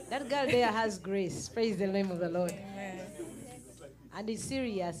 That girl there has grace. Praise the name of the Lord. Amen. And it's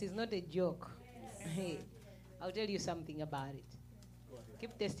serious. It's not a joke. Hey, I'll tell you something about it.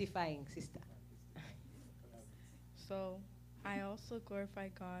 Keep testifying, sister. So I also glorify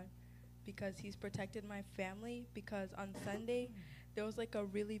God because He's protected my family. Because on Sunday, there was like a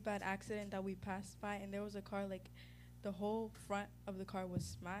really bad accident that we passed by, and there was a car, like the whole front of the car was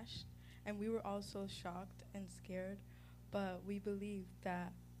smashed. And we were all so shocked and scared. But we believed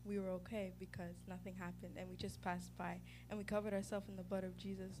that we were okay because nothing happened, and we just passed by. And we covered ourselves in the blood of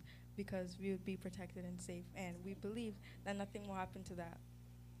Jesus because we would be protected and safe. And we believe that nothing will happen to that.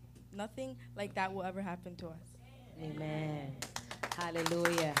 Nothing like that will ever happen to us. Amen.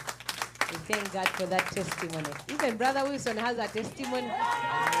 Hallelujah. We thank God for that testimony. Even Brother Wilson has a testimony.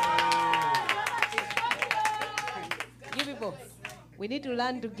 You people, we need to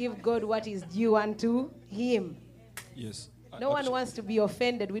learn to give God what is due unto Him. Yes. No one wants to be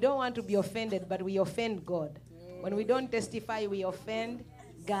offended. We don't want to be offended, but we offend God. When we don't testify, we offend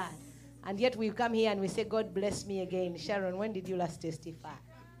God. And yet we come here and we say, God bless me again. Sharon, when did you last testify?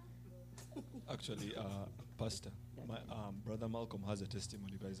 Actually, Pastor, my brother Malcolm has a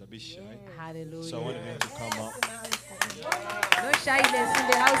testimony, but he's a bit shy. Hallelujah. So I wanted him to come up. No shyness in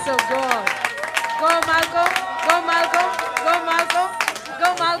the house of God. Go Malcolm, go Malcolm, go Malcolm, go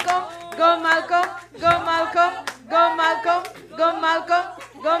Malcolm, go Malcolm, go Malcolm, go Malcolm, go Malcolm,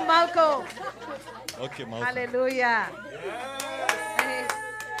 go Malcolm. Okay, Malcolm. Hallelujah.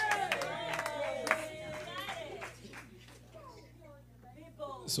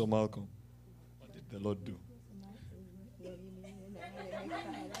 So Malcolm, what did the Lord do?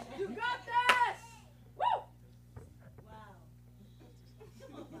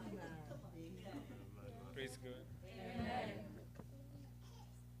 Praise God.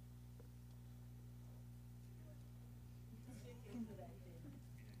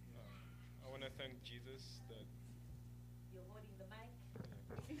 I want to thank Jesus that You're holding the mic.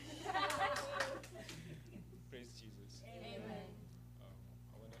 praise Jesus. Amen.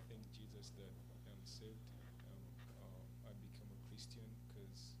 I want to thank Jesus that I'm saved. I become a Christian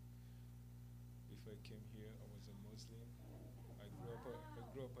because before I came here, I was a Muslim. I grew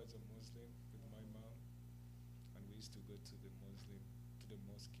up as a Muslim with my mom, and we used to go to the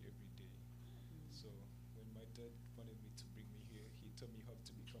mosque every day. So when my dad wanted me to bring me here, he told me you have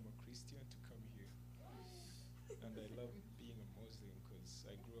to become a Christian to come here. And I love being a Muslim because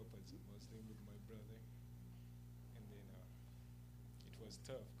I grew up as a Muslim with my brother. And then it was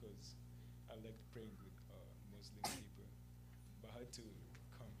tough because I liked praying with Muslim people. But I had to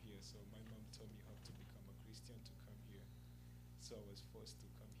come here. So my mom told me you have to become a Christian to come here. So I was forced to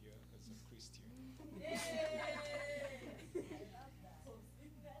come here as a Christian.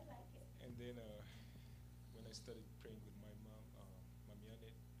 And then when I started praying with my mom, Mami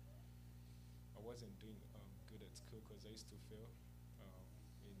Annette, I wasn't doing good at school because I used to fail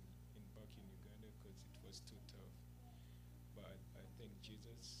back in Uganda because it was too tough. But I thank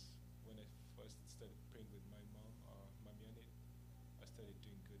Jesus. When I first started praying with my mom, Mami Annette, I started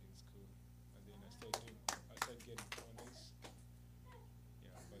doing good in school, and then I started getting honors.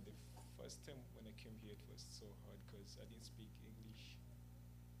 Yeah, but the first time when I came here, it was so hard because I didn't speak English.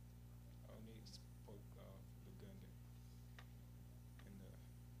 I only spoke Luganda. And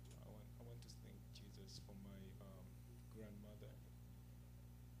I want to thank Jesus for my grandmother.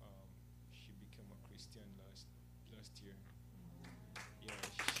 She became a Christian last year. Yeah.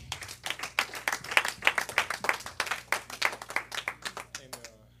 And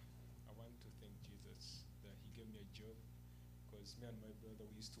I want to thank Jesus that He gave me a job because me and my brother,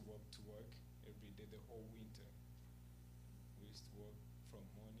 we used to walk to work every day the whole winter. We used to work from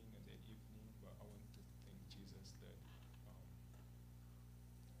morning and then evening, but I want to thank Jesus that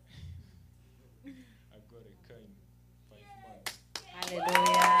I got a car in 5 months.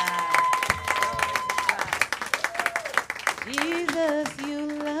 Hallelujah. Jesus, you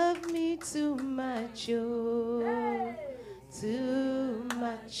love me too much, oh, too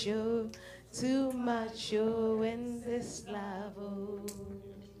much, oh, too much, oh, in this love, oh.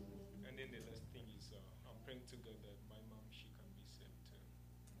 And then the last thing is I'm praying to God that my mom, she can be saved too.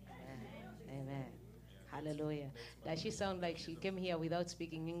 Amen. Amen. Hallelujah. Does she sound like she came here without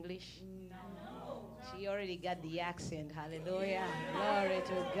speaking English? No. She already got the accent. Hallelujah. Glory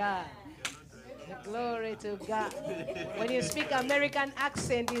to God. Glory to God. When you speak American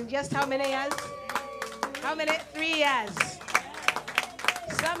accent in just how many years? How many? 3 years.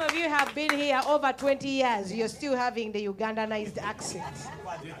 Some of you have been here over 20 years. You're still having the Ugandanized accent.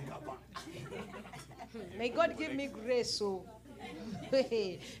 May God give me grace. So.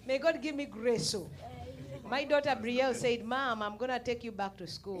 May God give me grace. So. My daughter Brielle said, Mom, I'm going to take you back to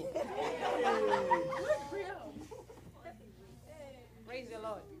school. Praise the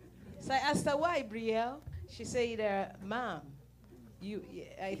Lord. So I asked her, why, Brielle? She said, Mom,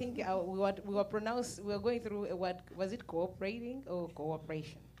 I think we were going through what was it, cooperating or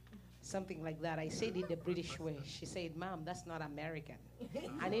cooperation? Something like that. I said it the British way. She said, Mom, that's not American.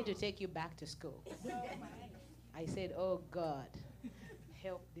 I need to take you back to school. I said, oh God,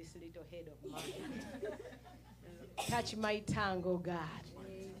 help this little head of mine. Touch my tongue, oh God,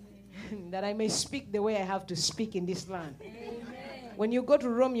 that I may speak the way I have to speak in this land. When you go to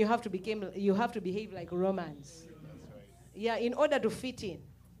Rome, you have to behave like Romans. Yeah, in order to fit in.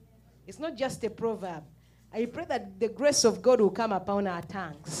 It's not just a proverb. I pray that the grace of God will come upon our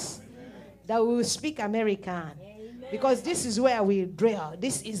tongues, that we will speak American, because this is where we dwell.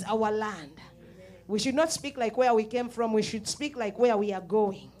 This is our land. We should not speak like where we came from. We should speak like where we are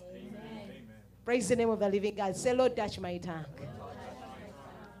going. Praise the name of the living God. Say, Lord, touch my tongue.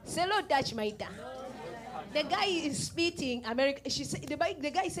 Say, Lord, touch my tongue. The guy is speaking American. The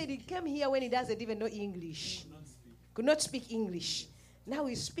guy said he came here when he doesn't even know English. Could not speak English. Now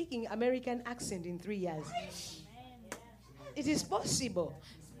he's speaking American accent in 3 years. It is possible.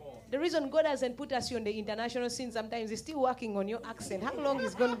 The reason God hasn't put us on the international scene sometimes is still working on your accent. How long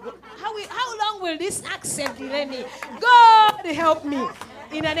is going to go? How long will this accent delay me? God help me.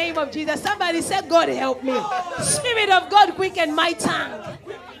 In the name of Jesus. Somebody say, God help me. Spirit of God, quicken my tongue.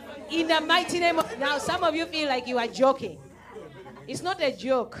 In the mighty name of... Now, some of you feel like you are joking. It's not a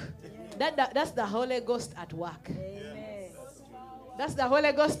joke. That's the Holy Ghost at work. That's the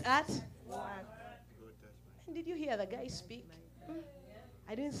Holy Ghost at work. And did you hear the guy speak?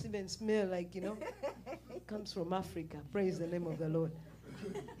 I didn't even smell like, comes from Africa. Praise the name of the Lord.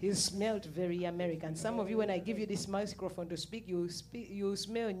 He smelled very American. Some of you, when I give you this microphone to speak, you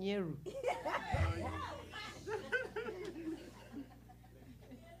smell Nyeru.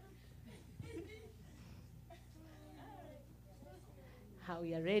 How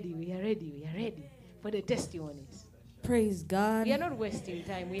we are ready for the testimonies. Praise God. We are not wasting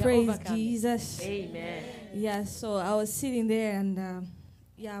time. We Praise are overcoming. Jesus. Amen. Yeah, so I was sitting there and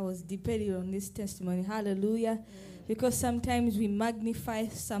I was debating on this testimony. Hallelujah. Because sometimes we magnify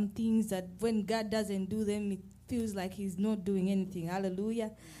some things that when God doesn't do them, it feels like he's not doing anything.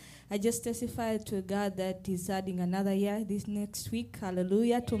 Hallelujah. I just testified to God that he's adding another year this next week.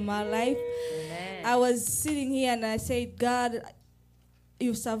 Hallelujah. To my life. Amen. I was sitting here and I said, God,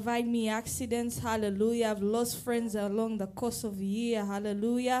 you've survived me accidents. Hallelujah. I've lost friends along the course of the year.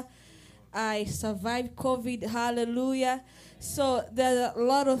 Hallelujah. I survived COVID. Hallelujah. So there are a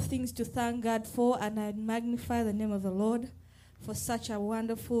lot of things to thank God for, and I magnify the name of the Lord for such a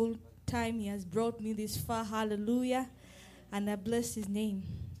wonderful time he has brought me this far. Hallelujah. And I bless his name.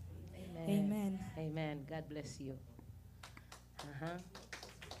 Amen. Amen. Amen. God bless you.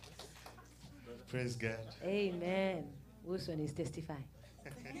 Praise God. Amen. Whose one is testifying?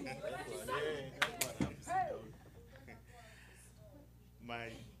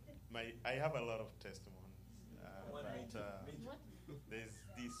 I have a lot of testimonies, but there's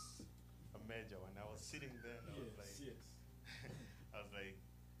this a major one. I was sitting there and I was like,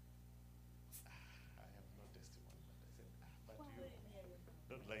 I have no testimony. But I said, but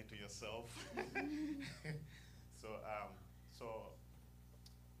you don't lie to yourself. So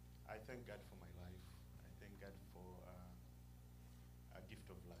I thank God for my life. I thank God for a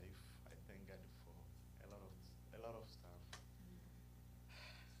gift of life. I thank God for a lot of stuff.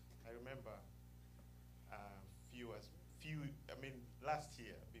 I remember last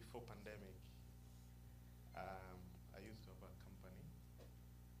year before pandemic, I used to have a company,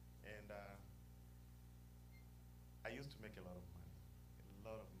 and I used to make a lot of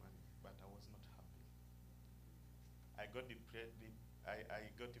money, but I was not happy. I got depressed.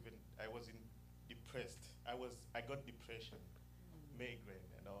 I was depressed. I got depression, migraine,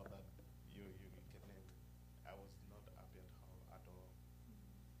 and all that. You can name it. I was not happy at all.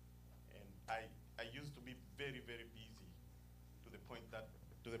 And I used to be very, very busy to the point that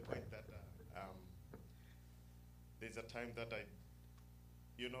there's a time that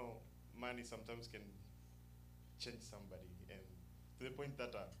money sometimes can change somebody, and to the point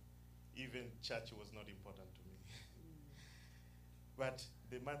that even church was not important to me. But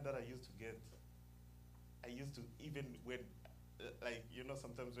the money that I used to get, even when,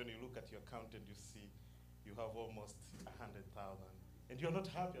 sometimes when you look at your account and you see you have almost 100,000, and you're not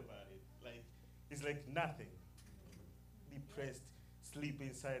happy about it. It's like nothing. Depressed, sleep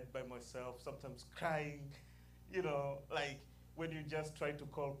inside by myself, sometimes crying, when you just try to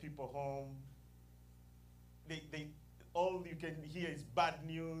call people home, all you can hear is bad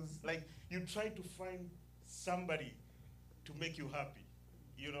news. You try to find somebody to make you happy,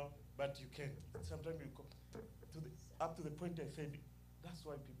 but you can't. Sometimes you go up to the point I said, that's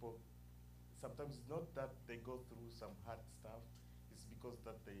why people sometimes it's not that they go through some hard stuff, it's because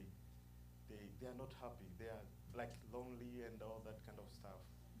that they are not happy. They are like lonely and all that kind of stuff.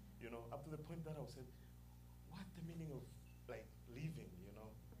 You know, up to the point that I was saying, what the meaning of like living, you know?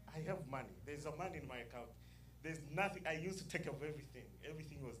 I have money. There's a money in my account. There's nothing. I used to take care of everything.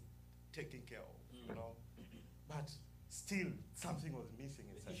 Everything was taken care of, you know? But still, something was missing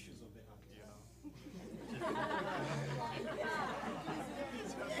inside. Issues of the heart. You know?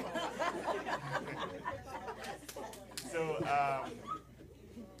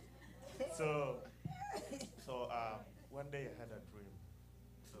 So one day I had a dream.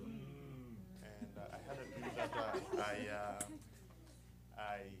 And I had a dream that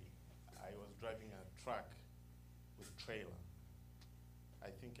I was driving a truck with trailer. I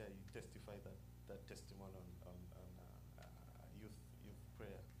think I testified that testimony on youth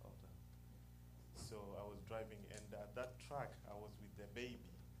prayer altar. So I was driving, and that truck I was with the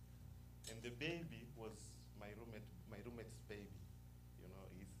baby, and the baby was my roommate's baby.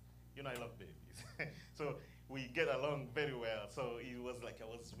 You know, I love babies. So we get along very well. So it was like I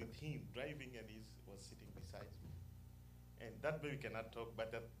was with him driving, and he was sitting beside me. And that baby cannot talk,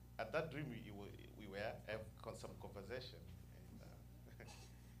 but at that dream we were have some conversation.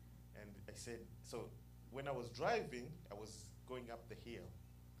 And I said, so when I was driving, I was going up the hill.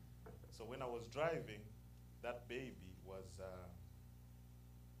 So when I was driving, that baby was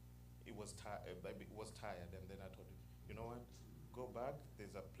tired, and then I told him, you know what? Go back.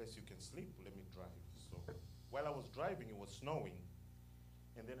 There's a place you can sleep. Let me drive. So while I was driving, it was snowing,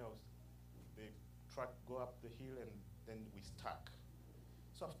 and then the truck go up the hill, and then we stuck.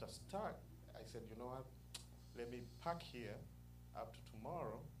 So after stuck, I said, you know what? Let me park here up to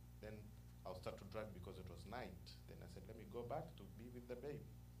tomorrow. Then I'll start to drive because it was night. Then I said, let me go back to be with the baby.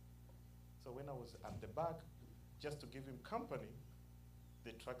 So when I was at the back, just to give him company,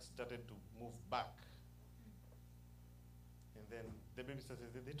 the truck started to move back. And then the baby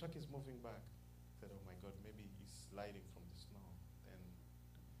started, the truck is moving back. I said, oh my God, maybe he's sliding from the snow.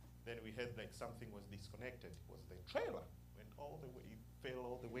 Then we heard like something was disconnected. It was the trailer. Went all the way, it fell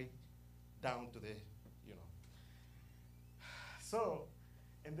all the way down to the, you know. So,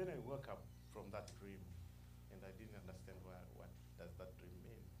 and then I woke up from that dream, and I didn't understand what does that dream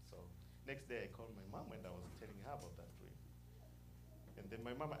mean. So next day I called my mom, and I was telling her about that dream. And then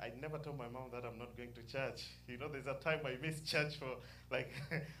my mom, I never told my mom that I'm not going to church. You know, there's a time I missed church for like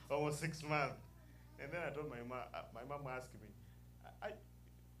almost 6 months. And then I told my mom asked me, I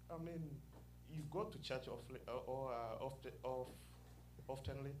mean, you go to church oftenly?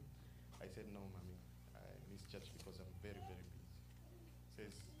 I said, no, mommy, I miss church because I'm very, very busy.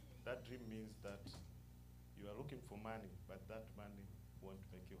 Says, that dream means that you are looking for money, but that money won't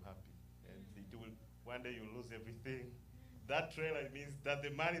make you happy. And it will, one day you'll lose everything. That trailer means that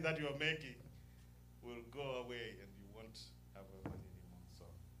the money that you are making will go away and you won't have money anymore. So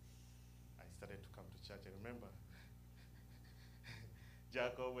I started to come to church. I remember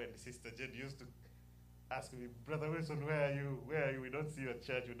Jacob and Sister Jen used to ask me, Brother Wilson, where are you? Where are you? We don't see you at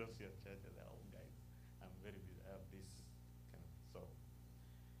church. We don't see you at church. And I said, oh, guys, I'm very busy. I have this kind of,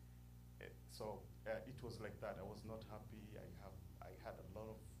 it was like that. I was not happy. I had a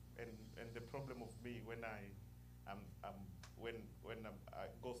lot of, and the problem of me when I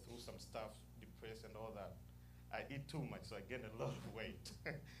go through some stuff, depressed and all that, I eat too much, so I gain a lot of weight,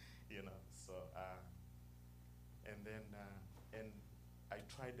 you know. So, and I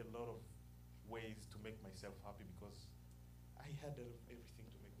tried a lot of ways to make myself happy because I had everything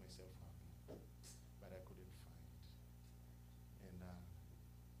to make myself happy, but I couldn't find. And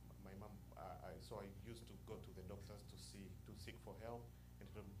my mom, so I used to go to the doctors to seek for help,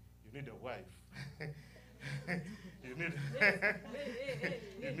 and told me, you need a wife. you need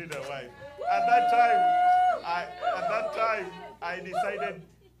you need a wife. At that time, I decided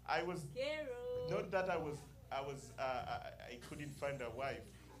I was not that I couldn't find a wife.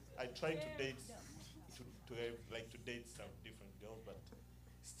 I tried to date to date some different girls, but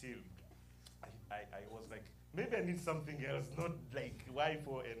still, I was like, maybe I need something else, not like wife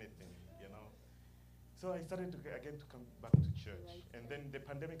or anything, you know. So I started to come back to church, and then the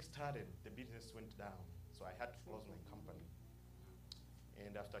pandemic started. The business went down, so I had to close my company.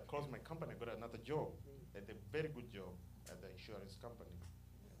 And after I closed my company, I got another job, a very good job at the insurance company.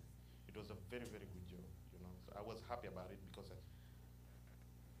 It was a very, very good job, you know. So I was happy about it because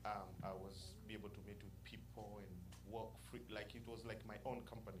I was be able to meet with people and work free. Like it was like my own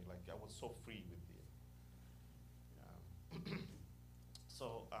company. Like I was so free with it.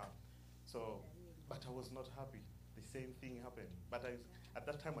 But I was not happy. The same thing happened. But at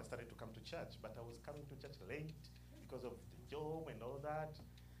that time I started to come to church, but I was coming to church late because of the job and all that.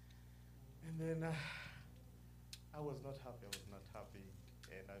 And then I was not happy.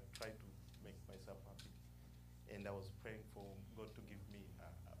 And I tried to make myself happy. And I was praying for God to give me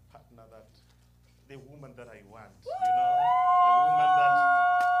a partner the woman that I want, the woman that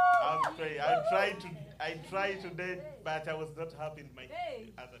I tried to date, but I was not happy in my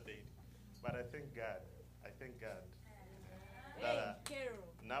other date. But I thank God that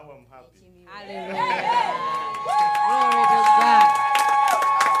now I'm happy. Hallelujah. Glory to God.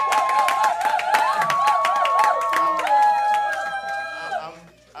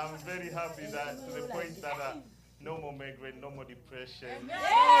 I'm very happy that to the point that no more migraine, no more depression.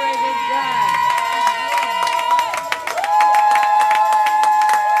 Glory to God.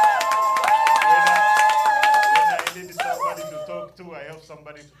 When I need somebody to talk to, I have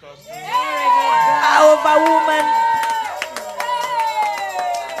somebody to talk to. Power of a woman.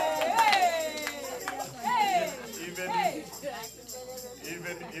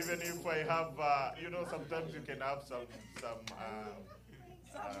 Even if I have, sometimes you can have some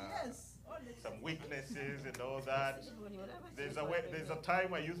weaknesses and all that. There's a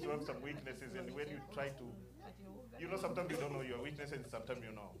time I used to have some weaknesses, and when you try to, sometimes you don't know your weaknesses, and sometimes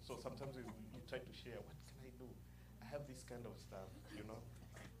you know. So sometimes you try to share, what can I do? I have this kind of stuff,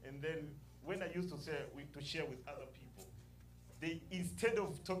 And then when I used to share with other people, they, instead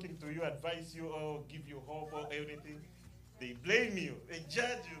of talking to you, advise you, or give you hope or anything, they blame you, they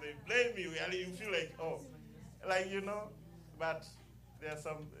judge you, they blame you, and you feel like, but there are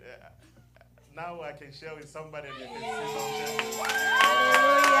some, now I can share with somebody and you can see something.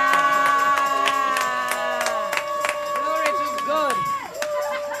 Hallelujah! Glory to God.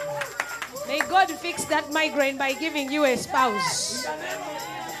 May God fix that migraine by giving you a spouse.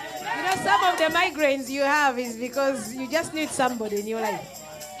 Some of the migraines you have is because you just need somebody in your life.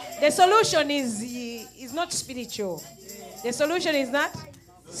 The solution is not spiritual. The solution is not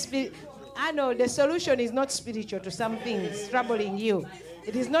the solution is not spiritual to some things troubling you.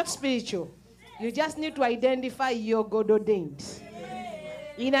 It is not spiritual. You just need to identify your God ordained.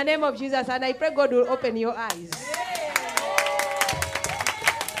 In the name of Jesus, and I pray God will open your eyes.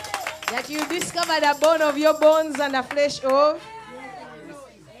 That you discover the bone of your bones and the flesh of.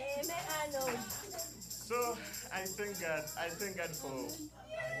 So I thank God for,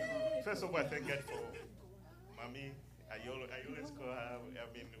 first of all, I thank God for Mommy. I always call her, we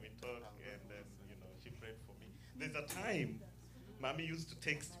talk, and then, she prayed for me. There's a time Mommy used to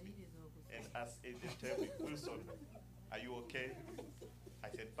text me and tell me, Wilson, are you okay? I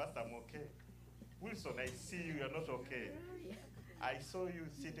said, Pastor, I'm okay. Wilson, I see you're not okay. I saw you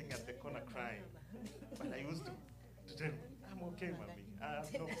sitting at the corner crying. But I used to tell him, I'm okay, Mommy. I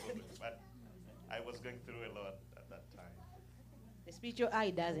have no problem. But I was going through a lot at that time. The spiritual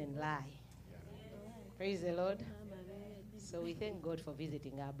eye doesn't lie. Yeah. Praise the Lord. So we thank God for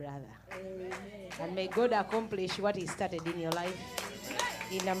visiting our brother. Amen. And may God accomplish what he started in your life.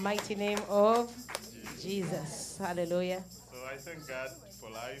 Amen. In the mighty name of Jesus. Hallelujah. So I thank God for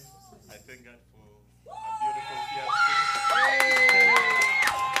life. I thank God for a beautiful fiancé.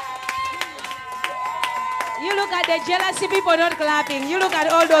 You look at the jealousy people not clapping. You look at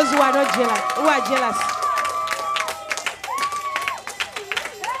all those who are not jealous, who are jealous.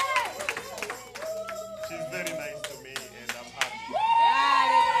 She's very nice to me, and I'm happy.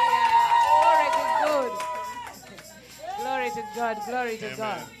 Glory to God. Glory to Amen.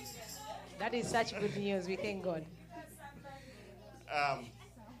 God. That is such good news. We thank God.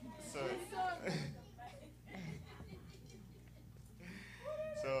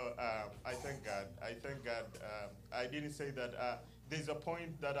 I thank God. I didn't say that. There's a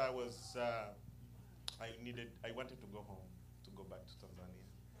point that I wanted to go home, to go back to Tanzania.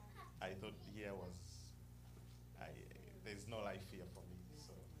 I thought here there's no life here for me.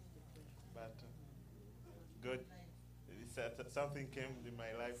 So, but God, something came in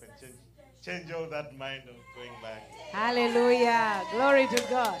my life and changed all that mind of going back. Hallelujah. Glory to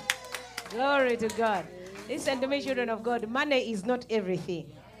God. Glory to God. Listen to me, children of God. Money is not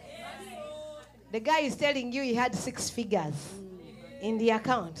everything. The guy is telling you he had 6 figures in the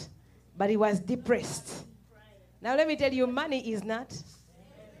account, but he was depressed. Now let me tell you, money is not.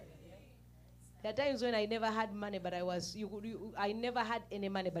 There are times when I never had money, but I never had any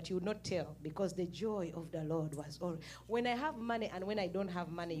money, but you would not tell, because the joy of the Lord was all. When I have money and when I don't have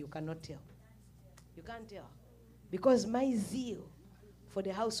money, you cannot tell. You can't tell. Because my zeal for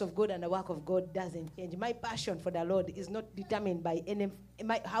the house of God and the work of God doesn't change. My passion for the Lord is not determined by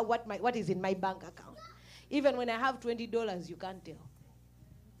what is in my bank account. Even when I have $20, you can't tell.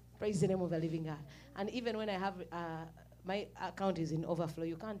 Praise the name of the living God. And even when I have my account is in overflow,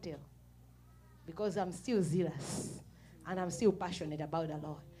 you can't tell. Because I'm still zealous and I'm still passionate about the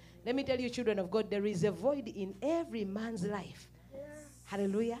Lord. Let me tell you, children of God, there is a void in every man's life.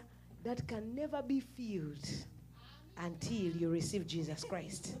 Hallelujah. That can never be filled until you receive Jesus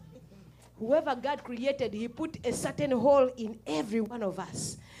Christ. Whoever God created, he put a certain hole in every one of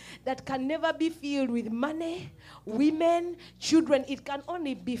us that can never be filled with money, women, children. It can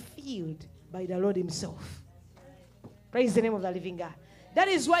only be filled by the Lord himself. Praise the name of the living God. That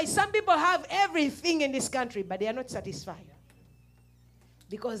is why some people have everything in this country, but they are not satisfied.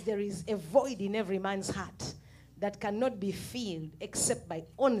 Because there is a void in every man's heart that cannot be filled except by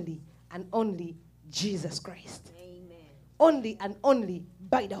only and only Jesus Christ. Amen. Only and only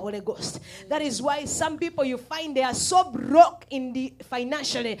by the Holy Ghost. That is why some people you find they are so broke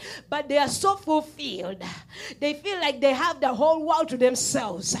financially, but they are so fulfilled. They feel like they have the whole world to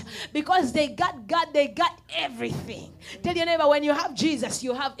themselves because they got God, they got everything. Tell your neighbor, when you have Jesus,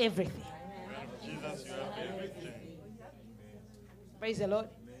 you have everything. Jesus, you have everything. Praise the Lord.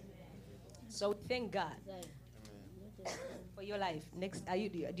 So thank God for your life. Next, do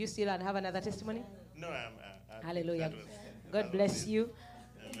you still have another testimony? No, Hallelujah. God bless you.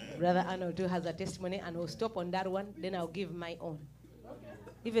 Amen. Brother Arnold too has a testimony, and we'll stop on that one. Then I'll give my own.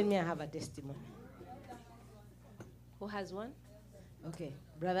 Even me, I have a testimony. Who has one? Okay.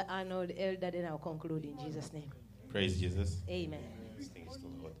 Brother Arnold, elder, then I'll conclude in Jesus' name. Praise Jesus. Amen. Thanks to the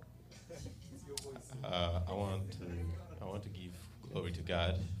Lord. I want to give glory to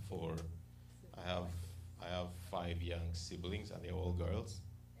God for I have 5 young siblings and they're all girls.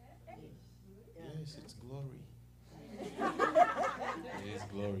 Yes, it's glory. It is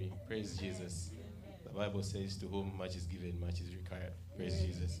glory. Praise Jesus. The Bible says, to whom much is given, much is required. Praise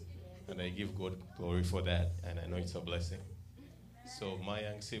Jesus. And I give God glory for that, and I know it's a blessing. So my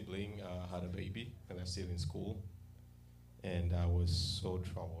young sibling had a baby, and I'm still in school. And I was so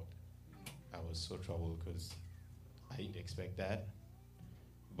troubled. I was so troubled because I didn't expect that.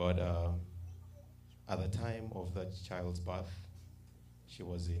 But at the time of that child's birth, she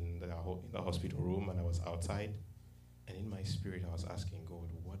was in the hospital room, and I was outside. And in my spirit, I was asking God,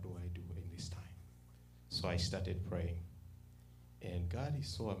 what do I do in this time? So I started praying. And God is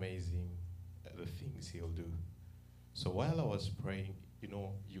so amazing at the things he'll do. So while I was praying, you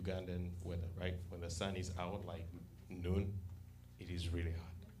know, Ugandan weather, right? When the sun is out, like noon, it is really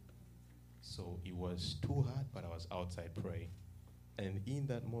hot. So it was too hot, but I was outside praying. And in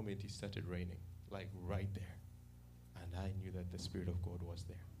that moment, it started raining, like right there. And I knew that the Spirit of God was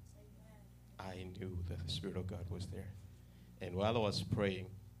there. I knew that the Spirit of God was there. And while I was praying,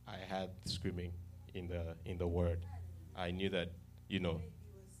 I had screaming in the word. I knew that, you know,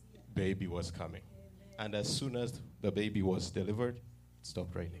 baby was coming. And as soon as the baby was delivered, it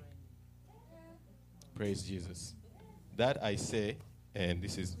stopped raining. Praise Jesus. That I say, and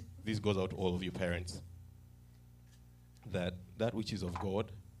this goes out to all of you parents, that which is of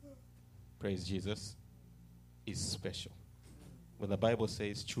God, praise Jesus, is special. When the Bible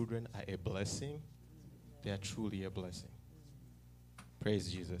says children are a blessing, they are truly a blessing.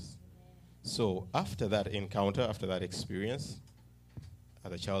 Praise Jesus. So after that encounter, after that experience,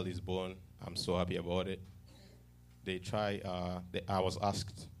 the child is born. I'm so happy about it. I was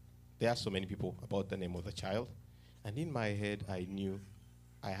asked, there are so many people about the name of the child. And in my head, I knew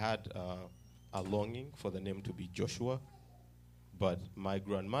I had a longing for the name to be Joshua, but my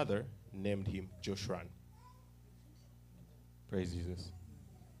grandmother named him Joshran. Praise Jesus.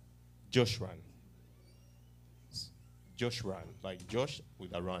 Joshran. Joshran, like Josh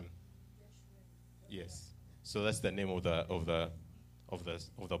with a run. Yes. So that's the name of the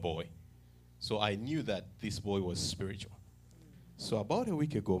boy. So I knew that this boy was spiritual. So about a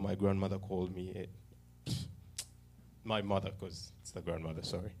week ago, my grandmother called me. My mother, because it's the grandmother,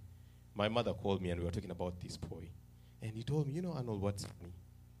 sorry. My mother called me and we were talking about this boy. And he told me, you know, Arnold, what's funny?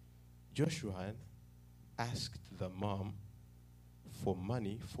 Joshua asked the mom for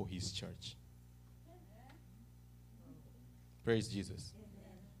money for his church. Praise Jesus.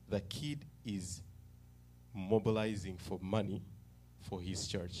 The kid is mobilizing for money for his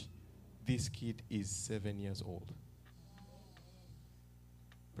church. This kid is 7 years old.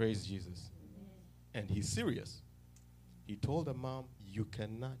 Praise Jesus. And he's serious. He told the mom, you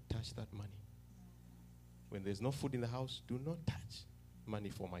cannot touch that money. When there's no food in the house, do not touch money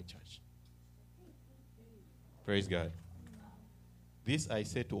for my church. Praise God. This I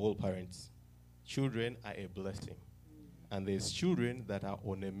say to all parents. Children are a blessing. And there's children that are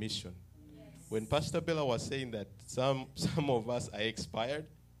on a mission. Yes. When Pastor Bella was saying that some of us are expired,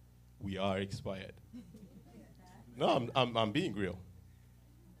 we are expired. No, I'm being real.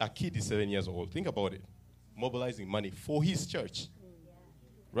 A kid is 7 years old. Think about it. Mobilizing money for his church.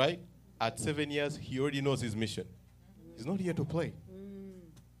 Right? At 7 years, he already knows his mission. He's not here to play.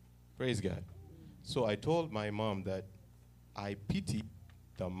 Praise God. So I told my mom that I pity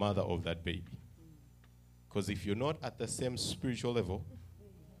the mother of that baby. Because if you're not at the same spiritual level,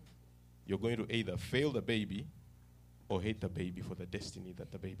 you're going to either fail the baby or hate the baby for the destiny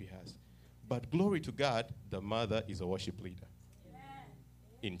that the baby has. But glory to God, the mother is a worship leader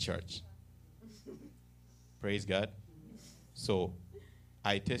in church. Praise God. So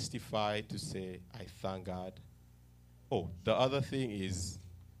I testify to say I thank God. Oh, the other thing is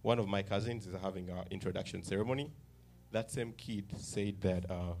one of my cousins is having an introduction ceremony. That same kid said that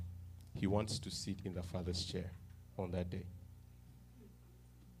he wants to sit in the father's chair on that day.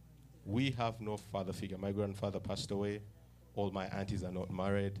 We have no father figure. My grandfather passed away. All my aunties are not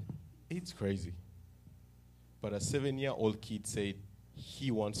married. It's crazy. But a 7-year-old kid said he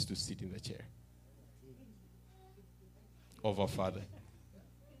wants to sit in the chair of a father.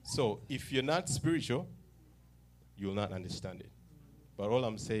 So if you're not spiritual, you'll not understand it. But all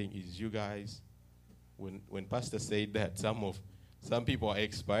I'm saying is you guys, when Pastor said that some people are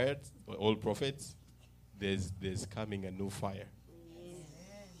expired, old prophets, there's coming a new fire.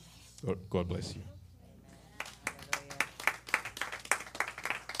 God bless you.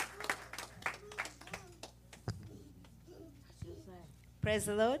 Praise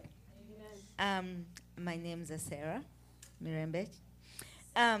the Lord. My name is Sarah Mirembet.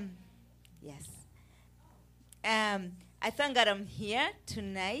 Yes. I thank God I'm here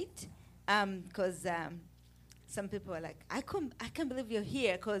tonight because some people are like, I can't believe you're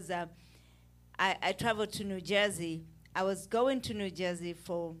here because I traveled to New Jersey. I was going to New Jersey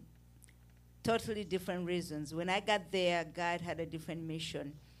for totally different reasons. When I got there, God had a different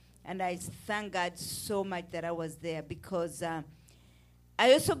mission. And I thank God so much that I was there because I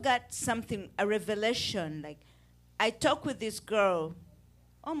also got a revelation. Like, I talk with this girl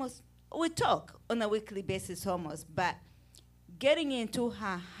we talk on a weekly basis almost, but getting into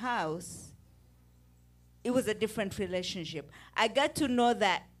her house, it was a different relationship. I got to know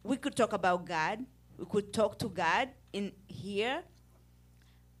that we could talk about God. We could talk to God in here.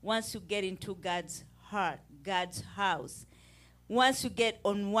 Once you get into God's heart, God's house, once you get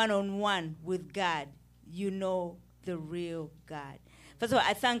on one-on-one with God, you know the real God. First of all,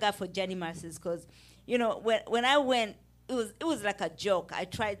 I thank God for Johnny Marcy's because, when I went, it was like a joke. I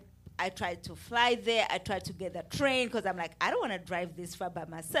tried to fly there. I tried to get the train because I'm like, I don't want to drive this far by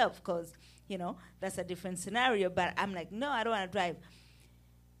myself because, that's a different scenario. But I'm like, no, I don't want to drive.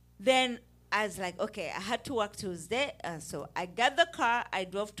 Then I was like, okay, I had to work Tuesday. So I got the car. I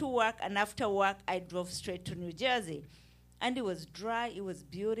drove to work. And after work, I drove straight to New Jersey. And it was dry. It was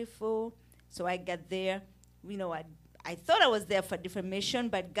beautiful. So I got there. I thought I was there for a different mission,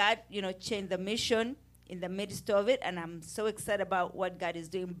 but God, changed the mission in the midst of it, and I'm so excited about what God is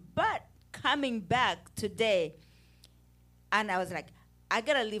doing. But coming back today, and I was like, I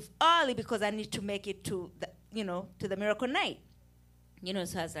gotta leave early because I need to make it to the Miracle Night.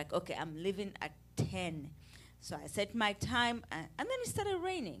 So I was like, okay, I'm leaving at 10. So I set my time, and then it started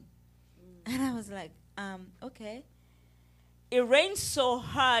raining. And I was like, okay. It rained so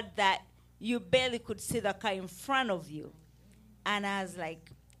hard that you barely could see the car in front of you. And I was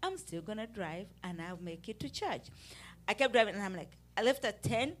like, I'm still going to drive, and I'll make it to church. I kept driving, and I'm like, I left at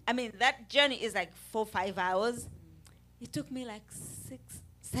 10. I mean, that journey is like 4-5 hours. It took me like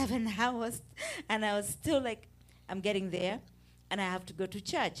 6-7 hours, and I was still like, I'm getting there, and I have to go to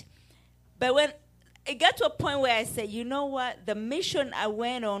church. But when it got to a point where I said, you know what? The mission I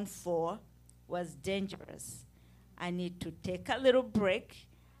went on for was dangerous. I need to take a little break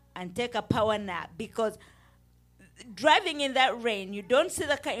and take a power nap because driving in that rain, you don't see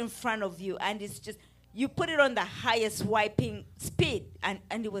the car in front of you, and it's just, you put it on the highest wiping speed, and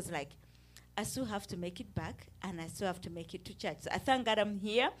it was like, I still have to make it back, and I still have to make it to church. So I thank God I'm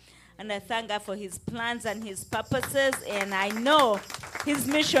here, and I thank God for his plans and his purposes, and I know his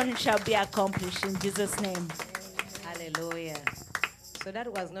mission shall be accomplished in Jesus' name. Hallelujah. So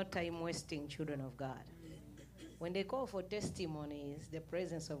that was not time wasting, children of God. When they call for testimonies, the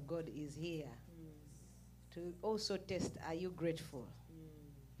presence of God is here. To also test, are you grateful?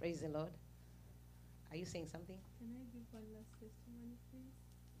 Praise the Lord. Are you saying something? Can I give one last testimony, please?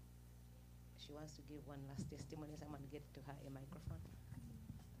 She wants to give one last testimony. Someone get to her a microphone.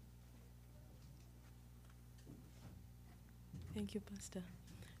 Thank you, Pastor.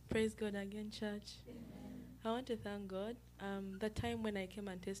 Praise God again, church. I want to thank God. The time when I came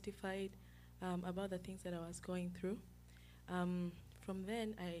and testified about the things that I was going through, from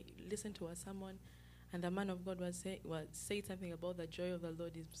then I listened to a sermon, and the man of God was saying something about the joy of the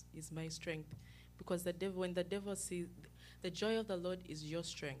Lord is my strength. Because when the devil sees, the joy of the Lord is your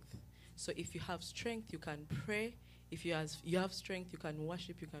strength. So if you have strength, you can pray If you have strength, you can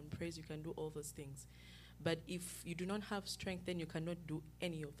worship, you can praise, you can do all those things. But if you do not have strength, then you cannot do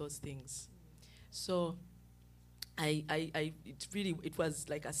any of those things. So it was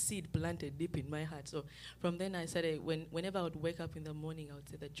like a seed planted deep in my heart. So from then I said, whenever I would wake up in the morning, I would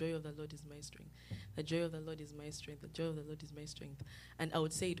say, the joy of the Lord is my strength. The joy of the Lord is my strength. The joy of the Lord is my strength. And I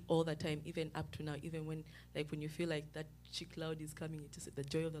would say it all the time, even up to now, even when you feel like that cheek cloud is coming, it just the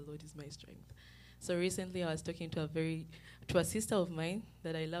joy of the Lord is my strength. So recently I was talking to a sister of mine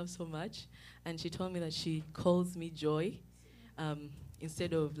that I love so much, and she told me that she calls me Joy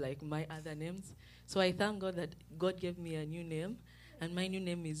instead of like my other names. So I thank God that God gave me a new name, and my new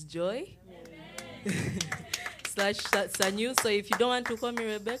name is Joy. / Sanyu. So if you don't want to call me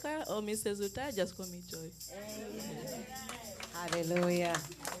Rebecca or Mrs. Uta, just call me Joy. Hallelujah.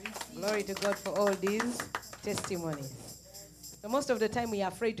 Glory to God for all these testimonies. So most of the time we are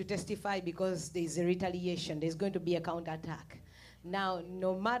afraid to testify because there is a retaliation. There's going to be a counterattack. Now,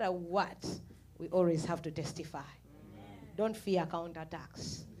 no matter what, we always have to testify. Don't fear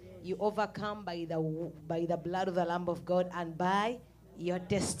counterattacks. You overcome by the blood of the Lamb of God and by your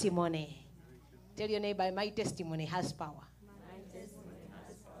testimony. Tell your neighbor, my testimony has power.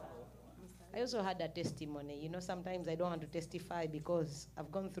 I also had a testimony. You know, sometimes I don't want to testify because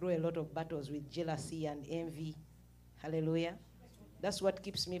I've gone through a lot of battles with jealousy and envy. Hallelujah. That's what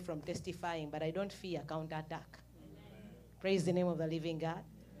keeps me from testifying, but I don't fear counterattack. Praise the name of the living God.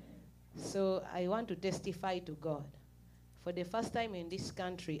 So I want to testify to God. For the first time in this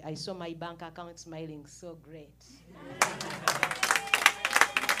country, I saw my bank account smiling so great.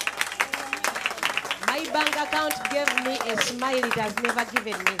 My bank account gave me a smile it has never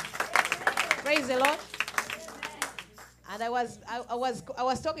given me. Praise the Lord. And I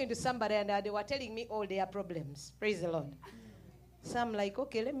was talking to somebody, and they were telling me all their problems. Praise the Lord. So I'm like,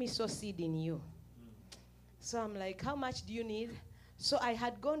 okay, let me sow seed in you. So I'm like, how much do you need? So I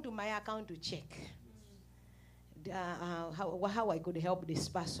had gone to my account to check how I could help this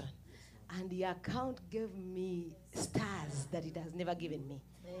person. And the account gave me stars that it has never given me.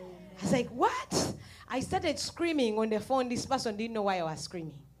 I was like, what? I started screaming on the phone. This person didn't know why I was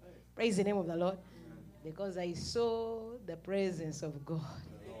screaming. Praise the name of the Lord. Because I saw the presence of God.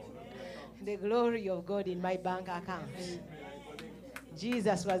 The glory of God in my bank account.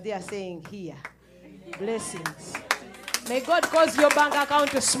 Jesus was there saying, here, blessings. May God cause your bank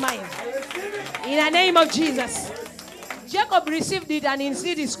account to smile. In the name of Jesus. Jacob received it, and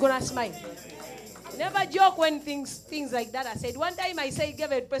instead he's going to smile. Never joke when things like that are said. One time I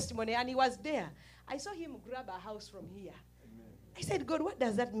gave a testimony, and he was there. I saw him grab a house from here. I said, God, what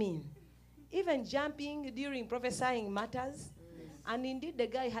does that mean? Even jumping during prophesying matters. And indeed, the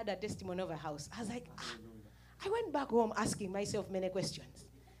guy had a testimony of a house. I was like, I went back home asking myself many questions.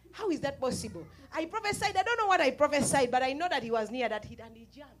 How is that possible? I prophesied. I don't know what I prophesied, but I know that he was near that hit, and he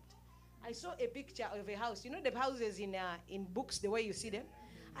jumped. I saw a picture of a house. You know the houses in books, the way you see them?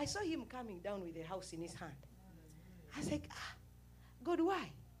 I saw him coming down with a house in his hand. I was like, God,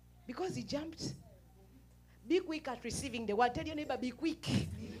 why? Because he jumped. Be quick at receiving the word. Tell your neighbor, be quick.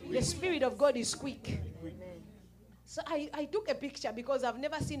 The Spirit of God is quick. So I took a picture because I've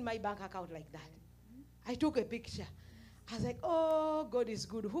never seen my bank account like that. I took a picture. I was like, oh, God is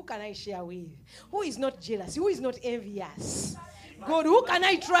good. Who can I share with? Who is not jealous? Who is not envious? God, who can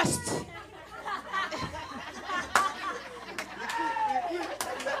I trust?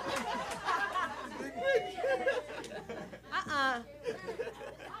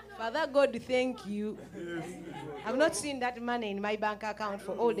 Father God, thank you. I've not seen that money in my bank account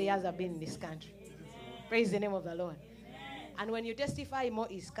for all the years I've been in this country. Praise the name of the Lord. And when you testify, more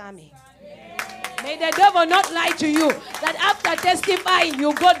is coming. May the devil not lie to you that after testifying,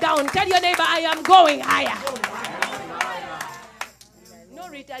 you go down. Tell your neighbor, I am going higher. No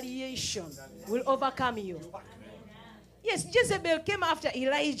retaliation will overcome you. Yes, Jezebel came after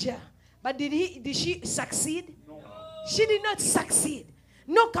Elijah. But did she succeed? She did not succeed.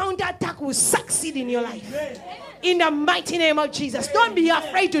 No counterattack will succeed in your life. In the mighty name of Jesus. Don't be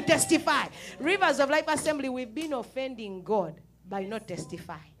afraid to testify. Rivers of Life Assembly, we've been offending God by not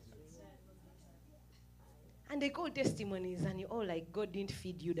testifying. And they call testimonies, and you're all like, God didn't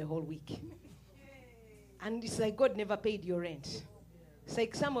feed you the whole week. And it's like God never paid your rent. It's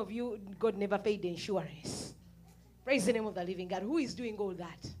like some of you, God never paid the insurance. Praise the name of the living God. Who is doing all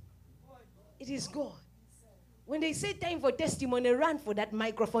that? It is God. When they say time for testimony, run for that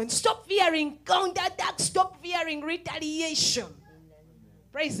microphone. Stop fearing counterattack. Stop fearing retaliation.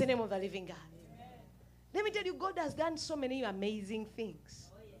 Praise the name of the living God. Let me tell you, God has done so many amazing things.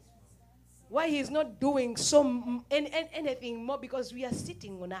 Why he's not doing anything more? Because we are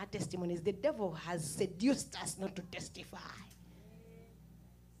sitting on our testimonies. The devil has seduced us not to testify.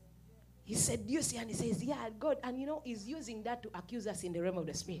 He seduces and he says, yeah, God. And he's using that to accuse us in the realm of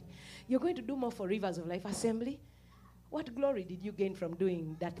the spirit. You're going to do more for Rivers of Life Assembly? What glory did you gain from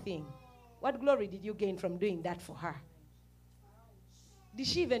doing that thing? What glory did you gain from doing that for her? Did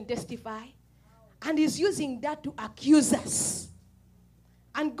she even testify? And he's using that to accuse us.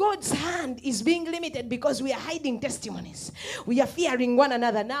 And God's hand is being limited because we are hiding testimonies. We are fearing one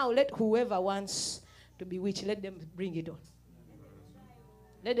another. Now let whoever wants to bewitch, let them bring it on.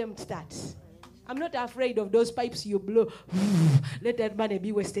 Let them start. I'm not afraid of those pipes you blow. Let that money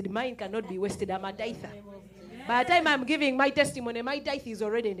be wasted. Mine cannot be wasted. I'm a tither. By the time I'm giving my testimony, my tithe is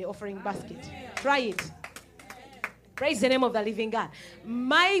already in the offering basket. Try it. Praise the name of the living God.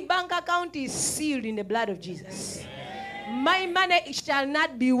 My bank account is sealed in the blood of Jesus. My money shall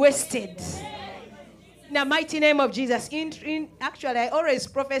not be wasted. In the mighty name of Jesus. Actually, I always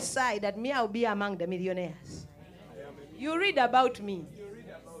prophesy that me, I'll be among the millionaires. You read about me.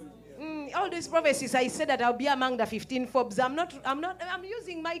 All these prophecies, I said that I'll be among the 15 Forbes. I'm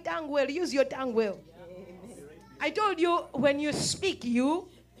using my tongue well. Use your tongue well. I told you, when you speak, you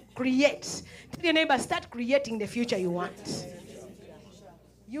create. Tell your neighbor, start creating the future you want.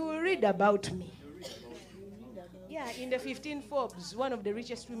 You will read about me. Yeah, in the 15 Forbes, one of the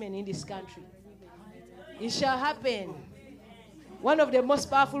richest women in this country. It shall happen. One of the most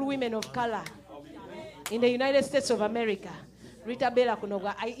powerful women of color in the United States of America. Rita Bella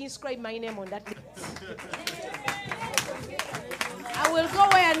Kunoga. I inscribe my name on that list. I will go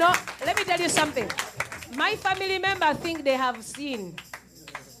where let me tell you something. My family members think they have seen.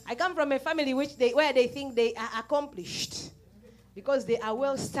 I come from a family where they think they are accomplished because they are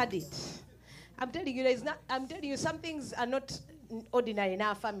well studied. I'm telling you, some things are not ordinary in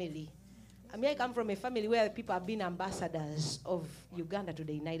our family. I come from a family where people have been ambassadors of Uganda to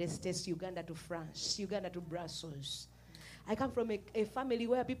the United States, Uganda to France, Uganda to Brussels. I come from a family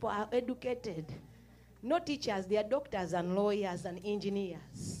where people are educated. Not teachers, they are doctors and lawyers and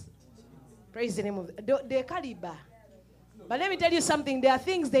engineers. Praise the name of the caliber. But let me tell you something. There are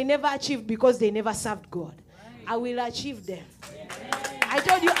things they never achieved because they never served God. I will achieve them. I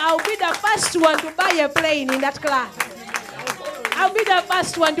told you I'll be the first one to buy a plane in that class. I'll be the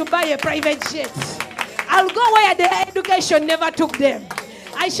first one to buy a private jet. I'll go where their education never took them.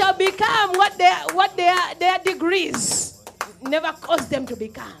 I shall become what their degrees never caused them to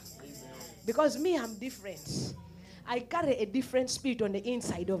become. Because me, I'm different. I carry a different spirit on the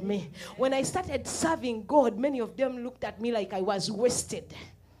inside of me. When I started serving God, many of them looked at me like I was wasted.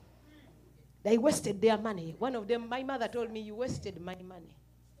 They wasted their money. One of them, my mother told me, you wasted my money.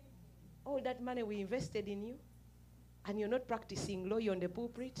 All that money we invested in you, and you're not practicing law, you're on the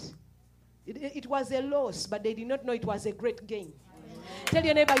pulpit. It was a loss, but they did not know it was a great gain. Tell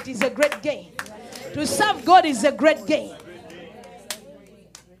your neighbor, it is a great gain. To serve God is a great gain.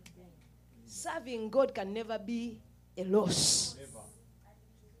 Serving God can never be a loss.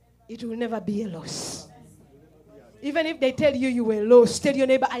 It will never be a loss. Even if they tell you you were lost, tell your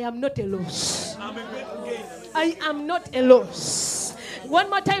neighbor, I am not a loss. I am not a loss. One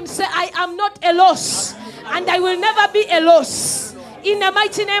more time, say, I am not a loss. And I will never be a loss. In the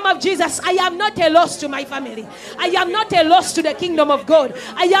mighty name of Jesus, I am not a loss to my family. I am not a loss to the kingdom of God.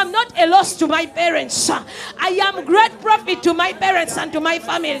 I am not a loss to my parents. I am great profit to my parents and to my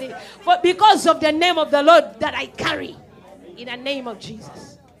family. Because of the name of the Lord that I carry. In the name of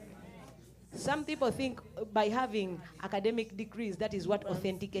Jesus. Some people think by having academic degrees, that is what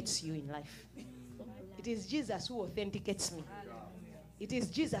authenticates you in life. It is Jesus who authenticates me. It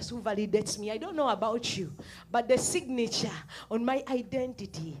is Jesus who validates me. I don't know about you, but the signature on my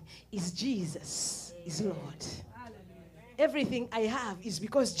identity is Jesus is Lord. Everything I have is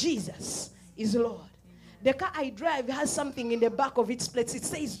because Jesus is Lord. The car I drive has something in the back of its plates. It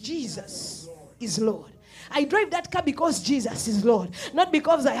says Jesus is Lord. I drive that car because Jesus is Lord, not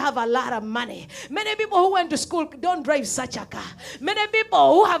because I have a lot of money. Many people who went to school don't drive such a car. Many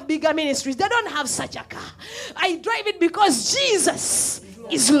people who have bigger ministries, they don't have such a car. I drive it because Jesus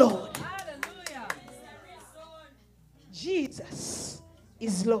is Lord. Jesus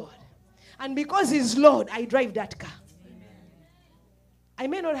is Lord. And because he's Lord, I drive that car. I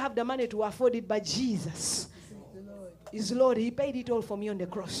may not have the money to afford it, but Jesus is Lord. He paid it all for me on the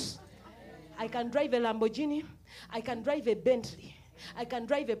cross. I can drive a Lamborghini. I can drive a Bentley. I can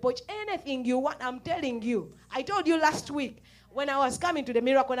drive a Porsche. Anything you want, I'm telling you. I told you last week when I was coming to the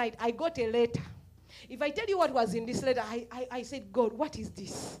Miracle Night, I got a letter. If I tell you what was in this letter, I said, God, what is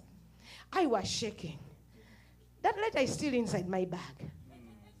this? I was shaking. That letter is still inside my bag.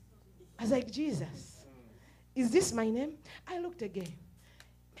 I was like, Jesus, is this my name? I looked again.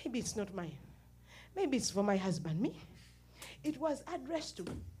 Maybe it's not mine. Maybe it's for my husband. Me? It was addressed to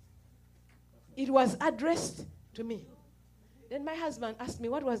me. It was addressed to me. Then my husband asked me,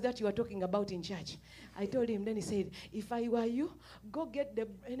 what was that you were talking about in church? I told him. Then he said, if I were you, go get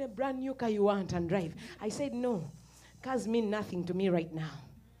any brand new car you want and drive. I said, no. Cars mean nothing to me right now.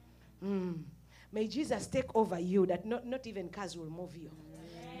 May Jesus take over you, that not even cars will move you.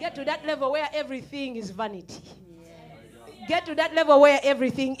 Get to that level where everything is vanity. Get to that level where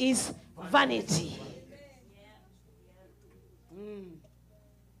everything is vanity.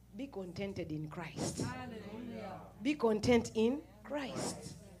 Be contented in Christ. Be content in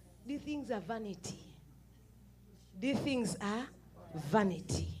Christ. These things are vanity. These things are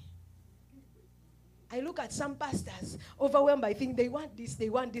vanity. I look at some pastors overwhelmed by things. They want this, they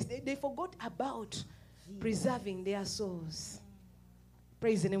want this. They forgot about preserving their souls.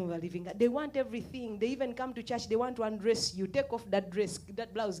 Praise the name of the living God. They want everything. They even come to church. They want to undress you. Take off that dress,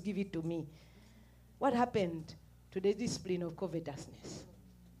 that blouse, give it to me. What happened to the discipline of covetousness?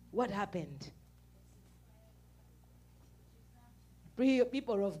 What happened?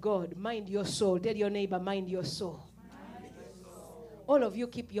 People of God, mind your soul. Tell your neighbor, mind your soul. All of you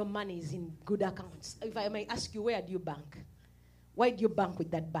keep your monies in good accounts. If I may ask you, where do you bank? Why do you bank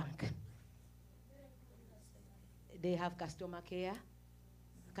with that bank? They have customer care.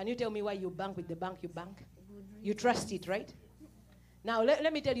 Can you tell me why you bank with the bank you bank? You trust it, right? Now,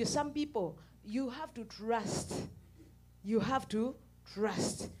 let me tell you, some people, you have to trust. You have to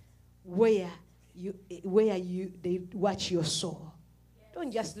trust where they watch your soul.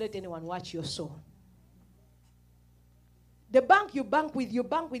 Don't just let anyone watch your soul. The bank you bank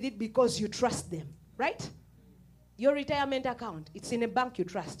with it because you trust them, right? Your retirement account, it's in a bank you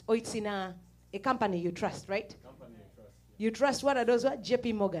trust, or it's in a company you trust, right? You trust, what are those? What?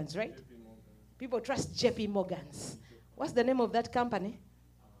 JP Morgans, right? People trust JP Morgans. What's the name of that company?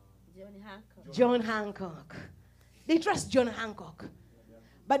 John Hancock. John Hancock. They trust John Hancock.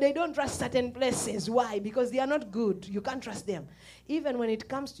 But they don't trust certain places. Why? Because they are not good. You can't trust them. Even when it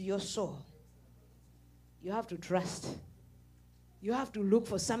comes to your soul, you have to trust. You have to look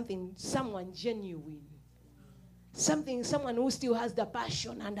for someone genuine. Someone who still has the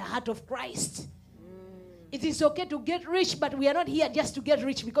passion and the heart of Christ. It is okay to get rich, but we are not here just to get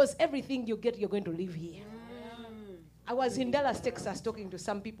rich, because everything you get, you're going to live here. I was in Dallas, Texas, talking to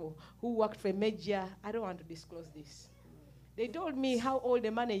some people who worked for a major, I don't want to disclose this. They told me how all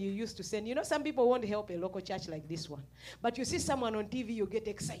the money you used to send. You know, some people won't help a local church like this one. But you see someone on TV, you get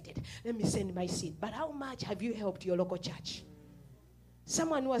excited. Let me send my seed. But how much have you helped your local church?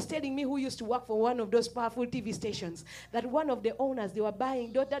 Someone was telling me, who used to work for one of those powerful TV stations, that one of the owners, they were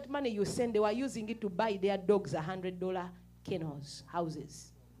buying, that money you send, they were using it to buy their dogs $100 kennels,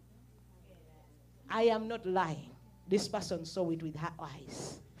 houses. I am not lying. This person saw it with her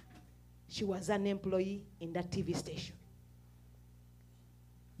eyes. She was an employee in that TV station.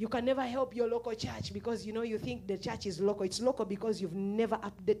 You can never help your local church because, you think the church is local. It's local because you've never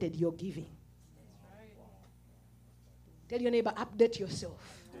updated your giving. Tell your neighbor, update yourself.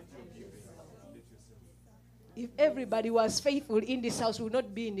 If everybody was faithful in this house, we would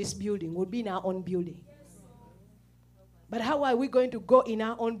not be in this building. We would be in our own building. But how are we going to go in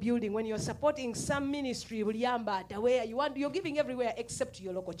our own building when you're supporting some ministry, where you're giving everywhere except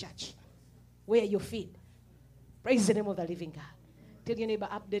your local church, where you feed? Praise the name of the living God. Tell your neighbor,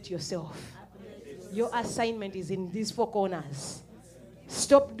 update yourself. Your assignment is in these four corners.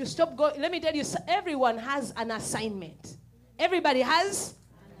 Stop going. Let me tell you, everyone has an assignment. Everybody has.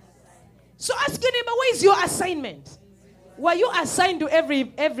 So ask your neighbor, where is your assignment? Were you assigned to every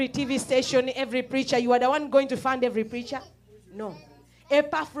TV station, every preacher? You are the one going to fund every preacher? No.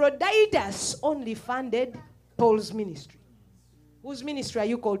 Epaphroditus only funded Paul's ministry. Whose ministry are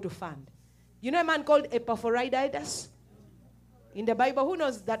you called to fund? You know a man called Epaphroditus? In the Bible, who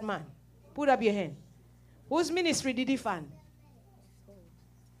knows that man? Put up your hand. Whose ministry did he fund?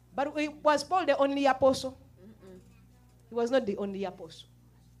 But was Paul the only apostle? He was not the only apostle.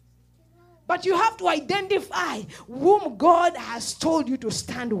 But you have to identify whom God has told you to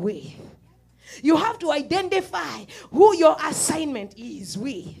stand with. You have to identify who your assignment is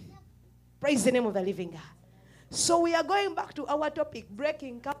with. Praise the name of the living God. So we are going back to our topic,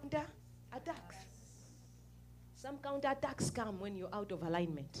 breaking counter attacks. Some counter attacks come when you're out of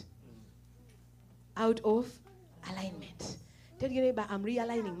alignment. Out of alignment. Tell your neighbor, I'm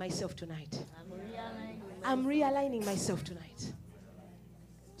realigning myself tonight. I'm realigning myself tonight.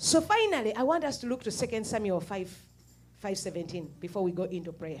 So finally, I want us to look to 2 Samuel 5:17 before we go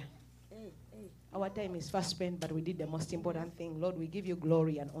into prayer. Our time is fast spent, but we did the most important thing. Lord, we give you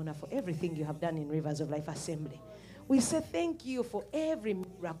glory and honor for everything you have done in Rivers of Life Assembly. We say thank you for every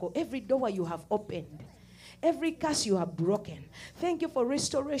miracle, every door you have opened, every curse you have broken. Thank you for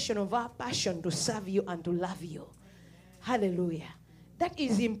restoration of our passion to serve you and to love you. Hallelujah. That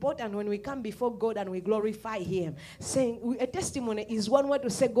is important when we come before God and we glorify Him. Saying a testimony is one way to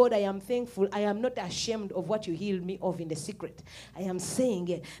say, God, I am thankful. I am not ashamed of what you healed me of in the secret. I am saying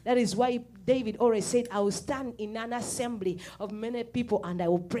it. That is why David always said, I will stand in an assembly of many people and I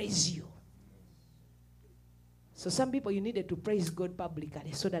will praise you. So some people, you needed to praise God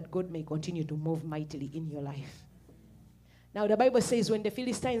publicly so that God may continue to move mightily in your life. Now the Bible says when the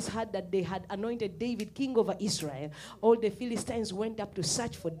Philistines heard that they had anointed David king over Israel, all the Philistines went up to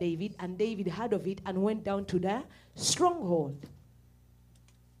search for David, and David heard of it and went down to the stronghold.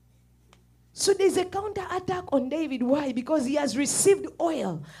 So there's a counterattack on David. Why? Because he has received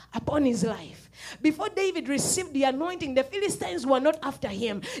oil upon his life. Before David received the anointing, the Philistines were not after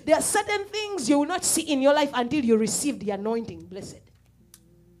him. There are certain things you will not see in your life until you receive the anointing. Blessed.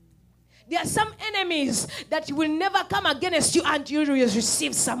 There are some enemies that will never come against you until you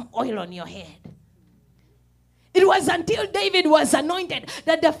receive some oil on your head. It was until David was anointed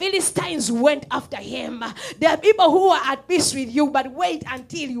that the Philistines went after him. There are people who are at peace with you, but wait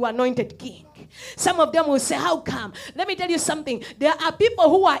until you are anointed king. Some of them will say, how come? Let me tell you something. There are people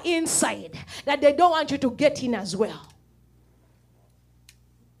who are inside that they don't want you to get in as well.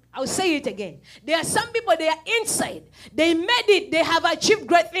 I'll say it again. There are some people, they are inside. They made it. They have achieved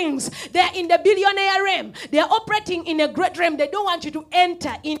great things. They are in the billionaire realm. They are operating in a great realm. They don't want you to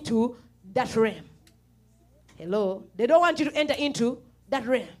enter into that realm. Hello? They don't want you to enter into that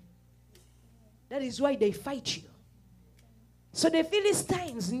realm. That is why they fight you. So the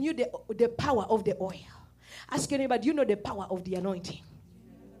Philistines knew the power of the oil. Ask your neighbor, do you know the power of the anointing?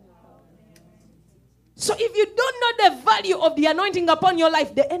 So if you don't know the value of the anointing upon your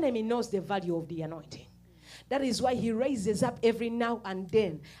life, the enemy knows the value of the anointing. That is why he raises up every now and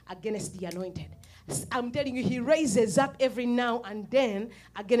then against the anointed. I'm telling you, he raises up every now and then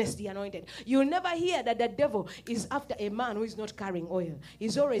against the anointed. You'll never hear that the devil is after a man who is not carrying oil.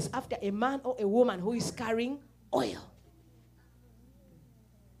 He's always after a man or a woman who is carrying oil.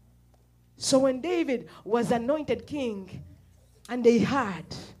 So when David was anointed king and they heard,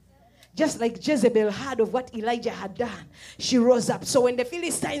 just like Jezebel heard of what Elijah had done, she rose up. So when the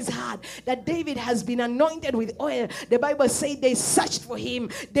Philistines heard that David has been anointed with oil, the Bible says they searched for him.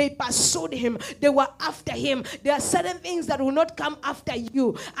 They pursued him. They were after him. There are certain things that will not come after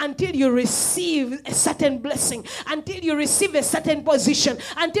you until you receive a certain blessing, until you receive a certain position,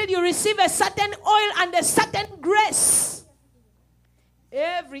 until you receive a certain oil and a certain grace.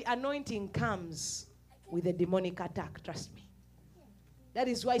 Every anointing comes with a demonic attack, trust me. That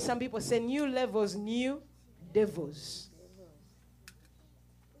is why some people say new levels, new devils.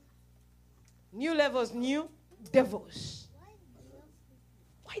 New levels, new devils.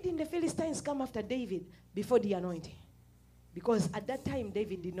 Why didn't the Philistines come after David before the anointing? Because at that time,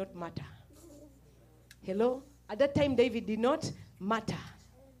 David did not matter. Hello? At that time, David did not matter.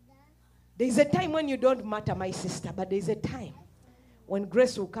 There is a time when you don't matter, my sister, but there is a time when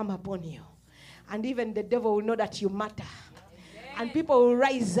grace will come upon you. And even the devil will know that you matter. And people will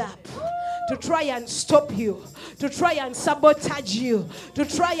rise up to try and stop you, to try and sabotage you, to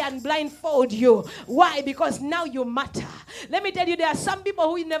try and blindfold you. Why? Because now you matter. Let me tell you, there are some people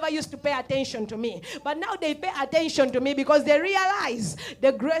who never used to pay attention to me, but now they pay attention to me because they realize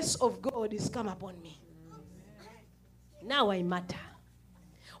the grace of God is come upon me. Now I matter.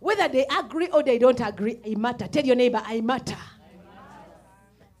 Whether they agree or they don't agree, I matter. Tell your neighbor, I matter.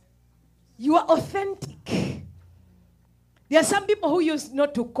 You are authentic. There are some people who used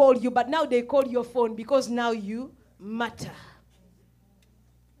not to call you, but now they call your phone because now you matter.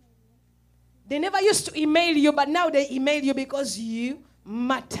 They never used to email you, but now they email you because you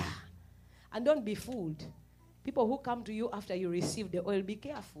matter. And don't be fooled. People who come to you after you receive the oil, be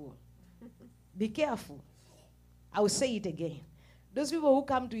careful. Be careful. I will say it again. Those people who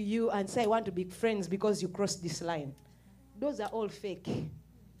come to you and say, I want to be friends because you crossed this line, those are all fake.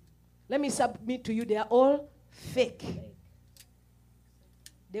 Let me submit to you, they are all fake.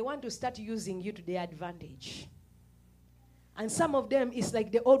 They want to start using you to their advantage. And some of them is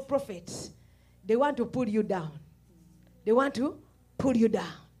like the old prophets. They want to pull you down. They want to pull you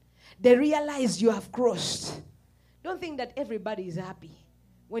down. They realize you have crossed. Don't think that everybody is happy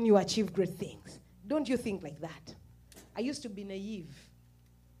when you achieve great things. Don't you think like that? I used to be naive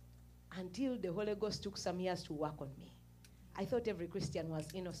until the Holy Ghost took some years to work on me. I thought every Christian was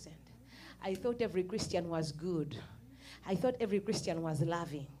innocent. I thought every Christian was good. I thought every Christian was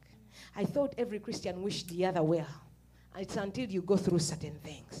loving. I thought every Christian wished the other well. It's until you go through certain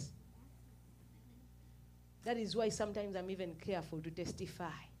things. That is why sometimes I'm even careful to testify.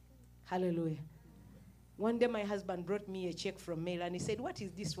 Hallelujah. One day my husband brought me a check from mail and he said, "What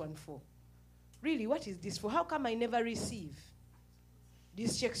is this one for? Really, what is this for? How come I never receive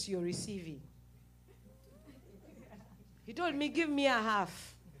these checks you're receiving?" He told me, "Give me a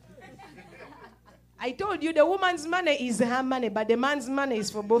half." I told you the woman's money is her money, but the man's money is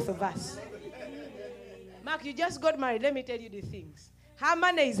for both of us. Mark, you just got married. Let me tell you the things. Her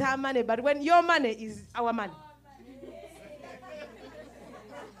money is her money, but when your money is our money.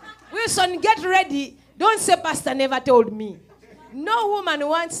 Wilson, get ready. Don't say pastor never told me. No woman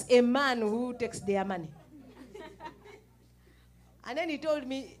wants a man who takes their money. And then he told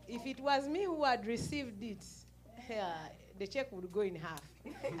me, if it was me who had received it, the check would go in half.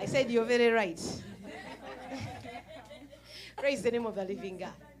 I said, "You're very right." Praise the name of the living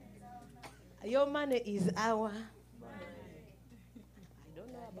God. Your money is our money. I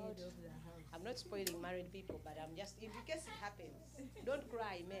don't know about it. I'm not spoiling married people, but I'm just, in case it happens, don't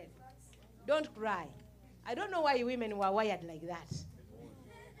cry, men. Don't cry. I don't know why women were wired like that.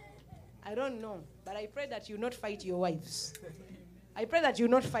 I don't know. But I pray that you not fight your wives. I pray that you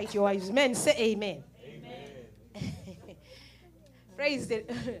not fight your wives. Men, say amen. Amen. Praise the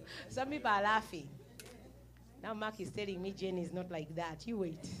some people are laughing. Now Mark is telling me Jane is not like that. You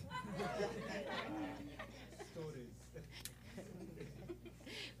wait.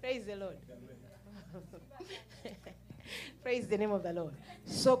 Praise the Lord. Praise the name of the Lord.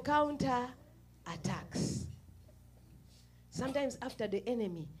 So counter attacks. Sometimes after the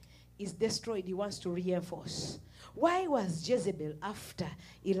enemy is destroyed, he wants to reinforce. Why was Jezebel after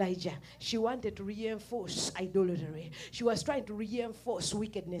Elijah? She wanted to reinforce idolatry. She was trying to reinforce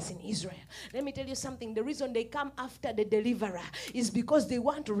wickedness in Israel. Let me tell you something. The reason they come after the deliverer is because they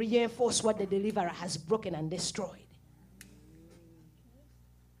want to reinforce what the deliverer has broken and destroyed.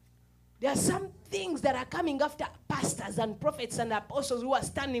 There are some things that are coming after pastors and prophets and apostles who are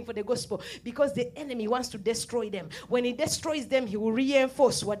standing for the gospel because the enemy wants to destroy them. When he destroys them, he will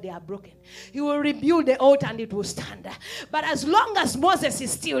reinforce what they are broken. He will rebuild the altar and it will stand. But as long as Moses is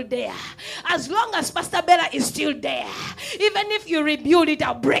still there, as long as Pastor Bella is still there, even if you rebuild it,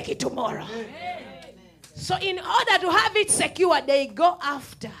 I'll break it tomorrow. So in order to have it secure, they go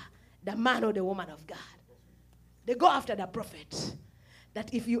after the man or the woman of God. They go after the prophet.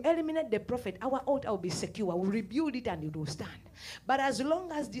 That if you eliminate the prophet, our altar will be secure. We'll rebuild it and it will stand. But as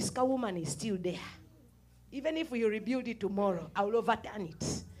long as this woman is still there, even if we rebuild it tomorrow, I will overturn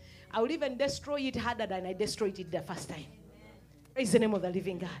it. I will even destroy it harder than I destroyed it the first time. Praise the name of the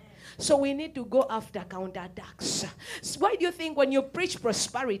living God. So we need to go after counterattacks. So why do you think when you preach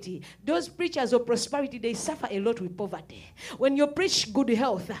prosperity, those preachers of prosperity, they suffer a lot with poverty? When you preach good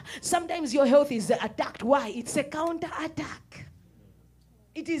health, sometimes your health is attacked. Why? It's a counterattack.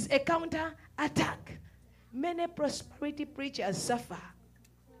 It is a counter-attack. Many prosperity preachers suffer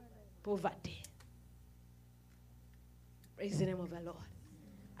poverty. Praise the name of the Lord.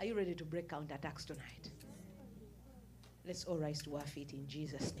 Are you ready to break counterattacks tonight? Let's all rise to our feet in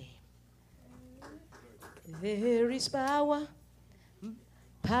Jesus' name. There is power,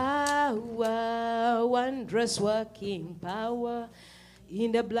 wondrous working power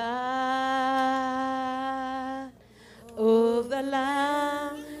in the blood of the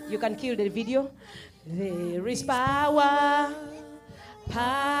Lamb. You can kill the video. There is power,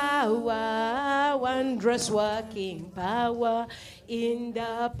 wondrous working power in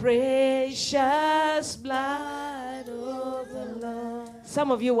the precious blood of the Lord.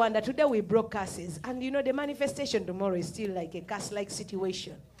 Some of you wonder, today we broke curses, and you know the manifestation tomorrow is still like a curse-like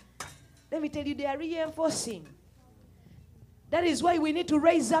situation. Let me tell you, they are reinforcing. That is why we need to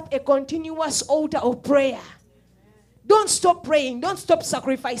raise up a continuous altar of prayer. Don't stop praying. Don't stop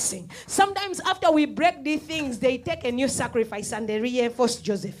sacrificing. Sometimes after we break these things, they take a new sacrifice and they reinforce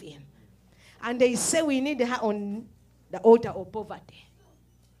Josephine. And they say we need her on the altar of poverty.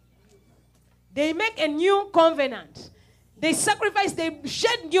 They make a new covenant. They sacrifice, they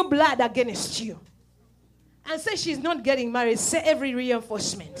shed new blood against you. And say she's not getting married. Say every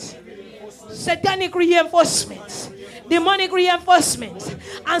reinforcement. Satanic reinforcement. Demonic reinforcement,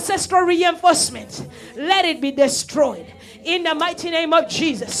 ancestral reinforcement, let it be destroyed In the mighty name of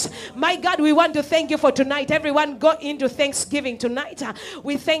Jesus. My God, we want to thank you for tonight. Everyone go into Thanksgiving tonight.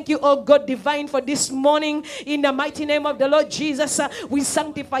 We thank you, oh God divine, for this morning. In the mighty name of the Lord Jesus, we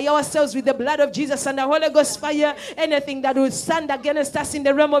sanctify ourselves with the blood of Jesus and the Holy Ghost fire. Anything that will stand against us in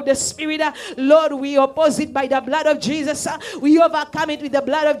the realm of the Spirit, Lord, we oppose it by the blood of Jesus. We overcome it with the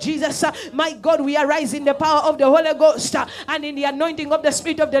blood of Jesus. My God, we arise in the power of the Holy Ghost and in the anointing of the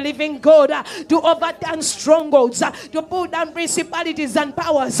Spirit of the living God to overturn strongholds, to pull down principalities and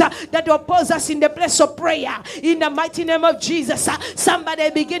powers that oppose us in the place of prayer. In the mighty name of Jesus, somebody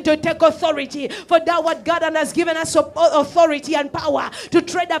begin to take authority. For thou art God and has given us authority and power to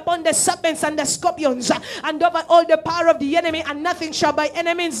tread upon the serpents and the scorpions and over all the power of the enemy, and nothing shall by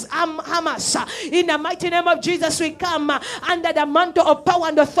enemies harm us. In the mighty name of Jesus, we come under the mantle of power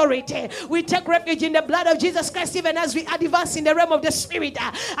and authority. We take refuge in the blood of Jesus Christ, even as we advance in the realm of the Spirit.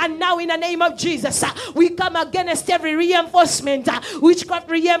 And now in the name of Jesus, we come against every reinforcement, witchcraft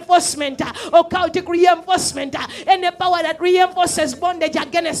reinforcement, occultic reinforcement, any power that reinforces bondage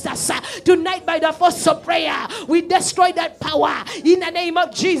against us. Tonight, by the force of prayer, we destroy that power in the name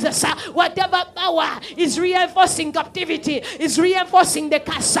of Jesus. Whatever power is reinforcing captivity, is reinforcing the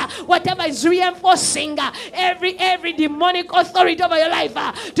curse, whatever is reinforcing every demonic authority over your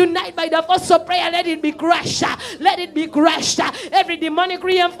life, tonight, by the force of prayer, let it be crushed. Let it be crushed. Every demonic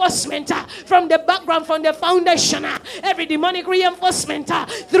reinforcement from the background, from the foundation, every demonic reinforcement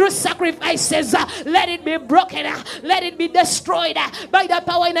through sacrifices, let it be broken. Let it be destroyed by the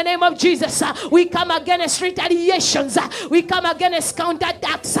power in the name of Jesus. We come against retaliations. We come against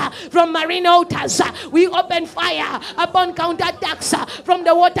counterattacks from marine altars. We open fire upon counterattacks from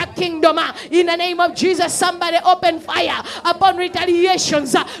the water kingdom. In the name of Jesus, somebody open fire upon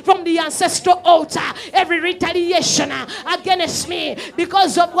retaliations from the ancestral altar. Every retaliation against me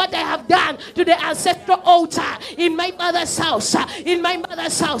because of what I have done to the ancestral altar in my father's house, in my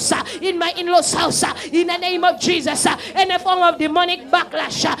mother's house, in my in-laws' house, in the name of Jesus, any form of demonic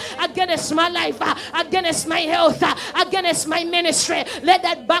backlash against my life, against my health, against my ministry, let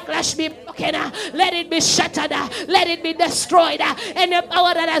that backlash be broken. Let it be shattered. Let it be destroyed. Any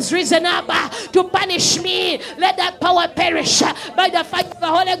power that has risen up to punish me, let that power perish by the fire of the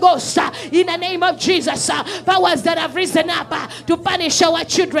Holy Ghost. In the name of Jesus, powers that have risen up to punish our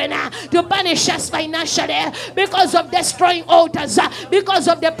children, to punish us financially because of destroying altars, because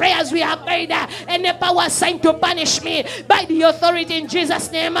of the prayers we have prayed, and the power assigned to punish me, by the authority in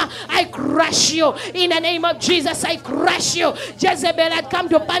Jesus' name, I crush you. In the name of Jesus, I crush you. Jezebel had come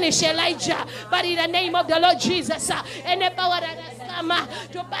to punish Elijah, but in the name of the Lord Jesus, any power that has come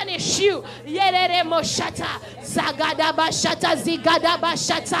to punish you, Yerere Moshata, Zagada Bashata, Zigada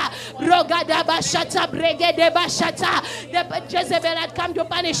Bashata, Brogada Bashata, Bregede Bashata. The Jezebel had come to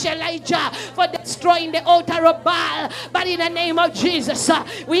punish Elijah for destroying the altar of Baal, but in the name of Jesus,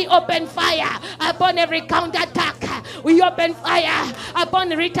 we open fire upon every counterattack. We open fire upon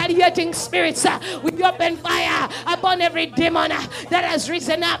retaliating spirits. We open fire upon every demon that has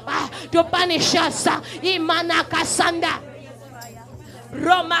risen up to punish us. Imana Kasanda.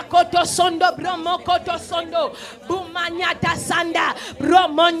 Romakoto sondo, bromokoto sondo, bumanyata sanda,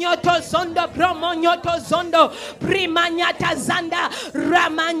 bromonyoto zondo, bromonyoto zondo, primanyata zanda,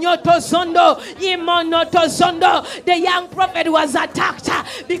 ramanyoto zondo, imonoto zondo. The young prophet was attacked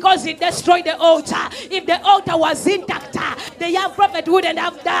because he destroyed the altar. If the altar was intact, the young prophet wouldn't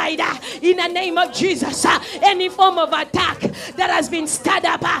have died. In the name of Jesus, any form of attack that has been stirred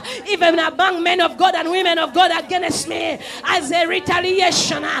up, even among men of God and women of God against me, as a retaliation,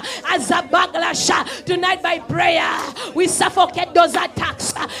 as a backlash, tonight by prayer, we suffocate those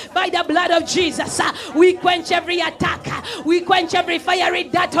attacks by the blood of Jesus. We quench every attack. We quench every fiery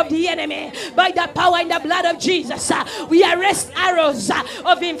dart of the enemy by the power in the blood of Jesus. We arrest arrows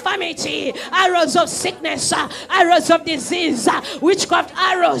of infirmity, arrows of sickness, arrows of disease, witchcraft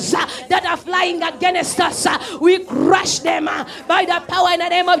arrows that are flying against us. We crush them by the power in the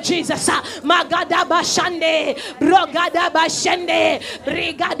name of Jesus. Magada bashande, brogada bashende,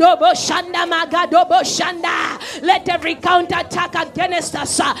 brigado boshanda, magado boshanda. Let every counterattack against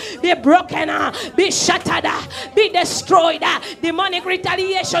us be broken, be shattered, be destroyed. Demonic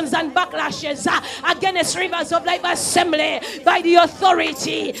retaliations and backlashes against Rivers of Life Assembly by the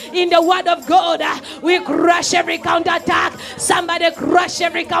authority in the word of God. We crush every counterattack. Somebody crush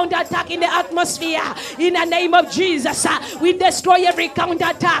every counterattack in the atmosphere in the name of Jesus. We destroy every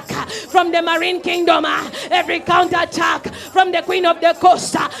counterattack from the marine kingdom, every counterattack from the queen of the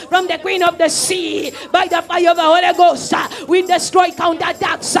coast, from the queen of the sea, by the fire of the Holy Ghost. We destroy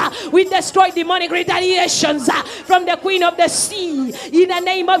counterattacks. We destroy demonic retaliations from the queen of the sea in the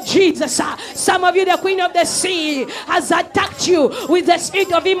name of Jesus. Some of you, the queen of the sea has attacked you with the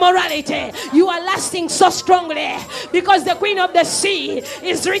spirit of immorality. You are lasting so strongly because the queen of the sea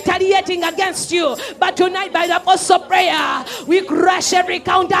is retaliating against you. But tonight, by the apostle prayer, we crush every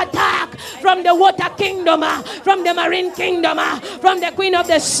counterattack from the water kingdom, from the marine kingdom, from the queen of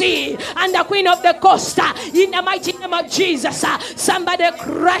the sea and the queen of the coast. In the mighty name of Jesus, somebody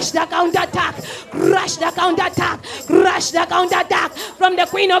crush the counterattack, crush the counterattack, crush the counterattack from the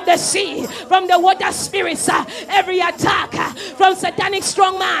queen of the sea, from the water spirits, every attack from satanic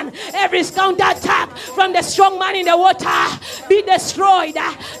strong man, every counterattack from the strong man in the water, be destroyed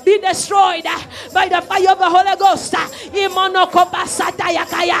by the fire of the Holy Ghost.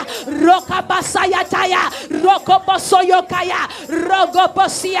 Imonokopasatayakaya, Rokapasayataya, Rokoposoyokaya,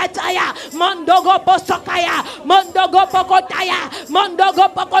 Rogoposiataya, Mondogoposokaya, Mondogopokotaya,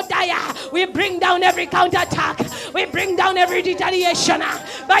 Mondogopokotaya. We bring down every counterattack. We bring down every retaliation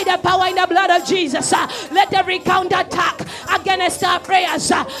by the power in the blood of Jesus. Let every counterattack against our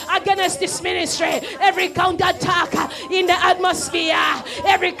prayers, against this ministry, every counterattack in the atmosphere,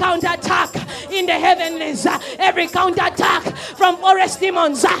 every counterattack in the heavenlies, every counterattack from forest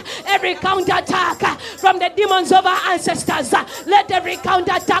demons, every counterattack from the demons of our ancestors, let every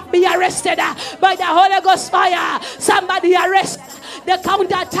counterattack be arrested by the Holy Ghost fire. Somebody arrest the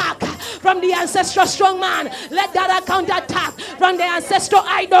counterattack from the ancestral strong man. Let that counterattack from the ancestral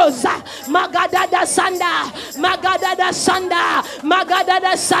idols. Magadada Sanda, Magadada Sanda,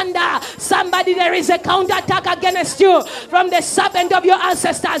 Magadada Sanda. Somebody, there is a counterattack against you from the serpent of your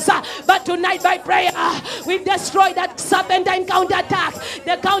ancestors. But tonight by prayer, we destroy that serpent and counterattack.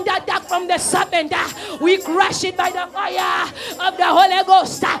 The counterattack from the serpent, we crush it by the fire of the Holy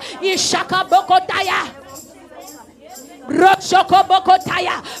Ghost. Ishaka Bokotaya. Roshoko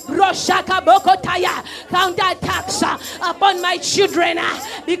Bokotaya, Roshaka Bokotaya, counterattacks upon my children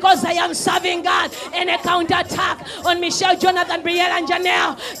because I am serving God, and a counterattack on Michelle, Jonathan, Brielle, and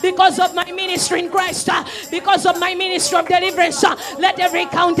Janelle because of my ministry in Christ, because of my ministry of deliverance. Let every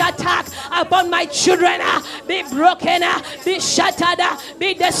counterattack upon my children be broken, be shattered,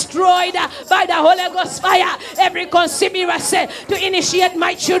 be destroyed by the Holy Ghost fire. Every conspiracy to initiate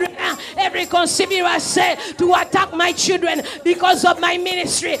my children, every conspiracy to attack my children because of my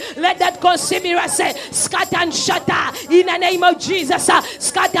ministry, let that conspiracy scatter and shatter in the name of Jesus.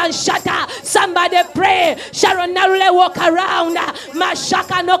 Scatter and shatter. Somebody pray. Sharon Narule walk around.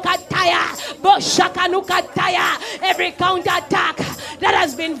 Mashaka Nokataya, Boshaka Nukataya. Every counterattack that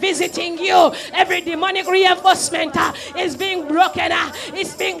has been visiting you, every demonic reinforcement is being broken,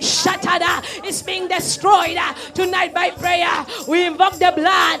 it's being shattered, it's being destroyed. Tonight by prayer, we invoke the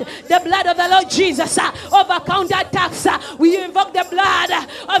blood of the Lord Jesus over counterattacks. We invoke the blood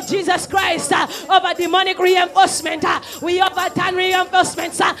of Jesus Christ over demonic reinforcement. We overturn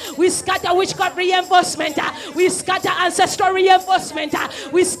reinforcements. We scatter witchcraft reinforcement. We scatter ancestral reinforcement.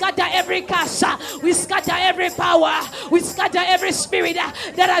 We scatter every curse. We scatter every power. We scatter every spirit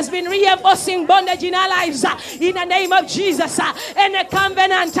that has been reinforcing bondage in our lives. In the name of Jesus, and a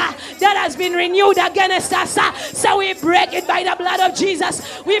covenant that has been renewed against us. So we break it by the blood of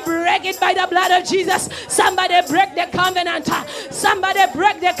Jesus. We break it by the blood of Jesus. Somebody break the covenant. Somebody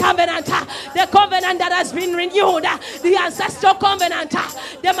break the covenant. The covenant that has been renewed. The ancestral covenant.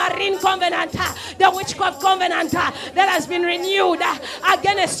 The marine covenant. The witchcraft covenant that has been renewed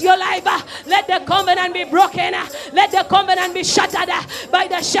against your life. Let the covenant be broken. Let the covenant be shattered by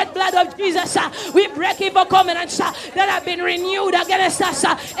the shed blood of Jesus. We break evil covenants that have been renewed against us.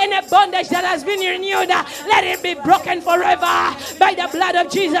 Any bondage that has been renewed, let it be broken forever by the blood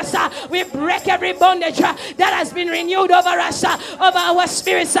of Jesus. We break every bondage that has been renewed over us, over our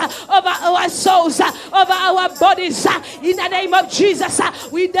spirits, over our souls, over our bodies. In the name of Jesus,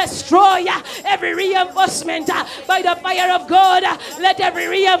 we destroy every reinforcement by the fire of God. Let every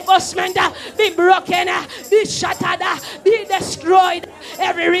reinforcement be broken, be shattered, be destroyed.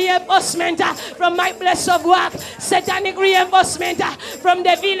 Every reinforcement from my place of work, satanic reinforcement from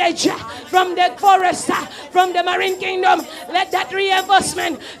the village, from the forest, from the marine kingdom, let that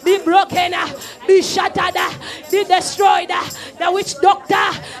reinforcement be broken, be shattered, be destroyed. The witch doctor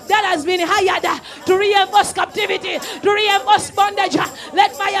that has been hired to reinforce captivity, to reinforce bondage,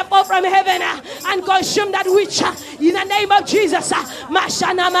 let fire fall from heaven and consume that witch in the name of Jesus.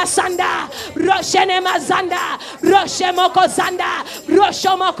 Mashana Masanda, Roshene Mazanda, Roshemoko Zanda,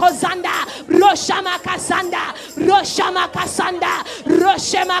 Roshomoko Zanda, Roshamaka Sanda, Roshamaka Sanda,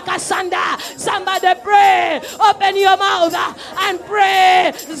 Roshemaka Sanda. Somebody pray. Open your mouth and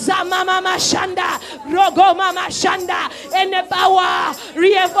pray. Zamama Shanda. Rogo Mama Shanda. Any power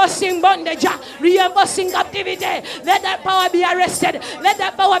reinforcing bondage, reinforcing captivity. Let that power be arrested. Let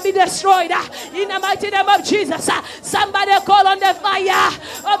that power be destroyed. In the mighty name of Jesus. Somebody call on the fire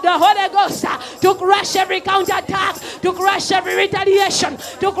of the Holy Ghost to crush every counterattack, to crush every retaliation,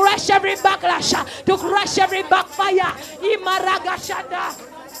 to crush every backlash, to crush every backfire. Imaragashada.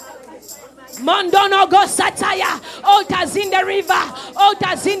 Mondono go satire, altars in the river,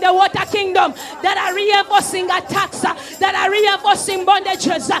 altars in the water kingdom that are reinforcing attacks, that are reinforcing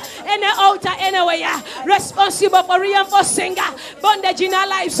bondages. Any altar anywhere responsible for reinforcing bondage in our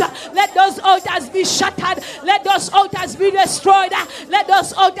lives, let those altars be shattered, let those altars be destroyed, let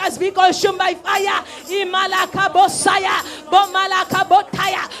those altars be consumed by fire. Imalakabosaya,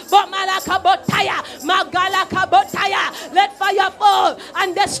 Bomalakabotaya, Bomalakabotaya, Magalakabotaya. Let fire fall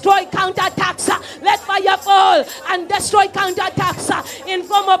and destroy counterattacks. Let fire fall and destroy counterattacks in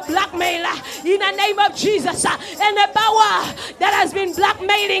form of blackmail. In the name of Jesus, and the power that has been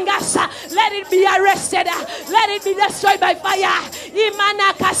blackmailing us, let it be arrested. Let it be destroyed by fire.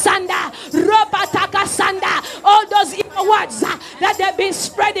 Imanakasanda, Ropatakasanda. All those evil words that they've been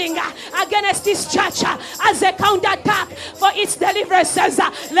spreading against this church as a counterattack for its deliverances.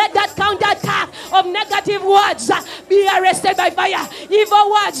 Let that counterattack of negative words be arrested by fire.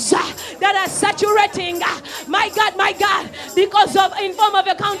 Evil words that are saturating, my God, because of in form of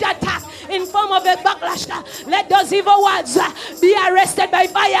a counterattack, in form of a backlash. Let those evil words be arrested by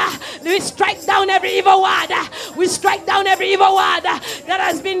fire. We strike down every evil word. We strike down every evil word that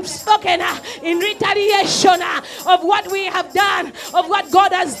has been spoken in retaliation of what we have done, of what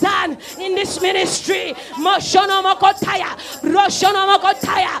God has done in this ministry.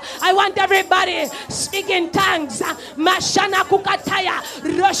 I want everybody speak in tongues. Mashana kukataya,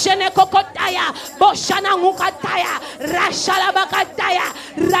 roshene kokotaya, boshana mukataya, rashalabakataya,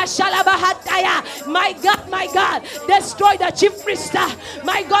 rashalabahataya. My God, destroy the chief priest.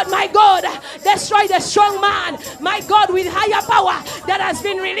 My God, destroy the strong man. My God, with higher power that has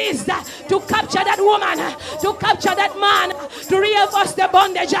been released to capture that woman, to capture that man, to reinforce the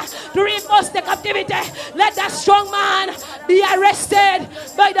bondage, to reinforce the captivity. Let that strong man be arrested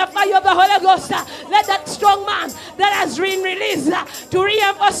by the fire of the Holy Ghost. Let that strong man that has been released to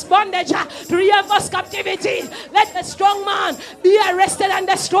reinforce bondage, to reinforce captivity, let the strong man be arrested and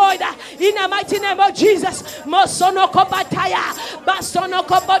destroyed in the mighty name of Jesus. Mosono kopataya, basono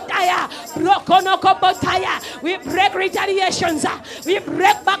kopotaya, brokono kopotaya. We break retaliations, we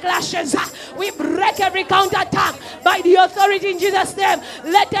break backlashes, we break every counterattack by the authority in Jesus' name.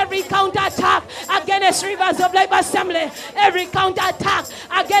 Let every counterattack against Rivers of Life Assembly, every counterattack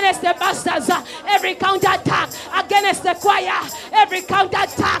against the pastors, every counterattack against the choir, every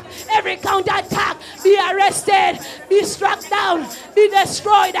counterattack be arrested, be struck down, be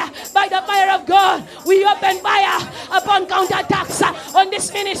destroyed by the fire of God. We open fire upon counterattacks on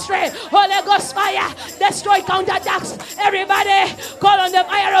this ministry. Holy Ghost fire, destroy counterattacks. Everybody call on the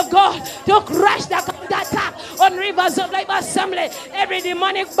fire of God to crush the counterattack on Rivers of Life Assembly. Every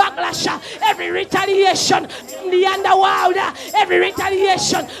demonic backlash, every retaliation from the underworld, every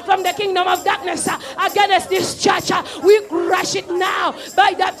retaliation from the kingdom of darkness against this church, we crush it now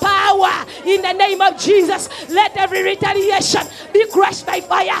by the power in the name of Jesus. Let every retaliation be crushed by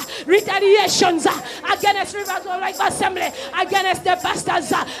fire. Retaliations against Rivers of Life Assembly, against the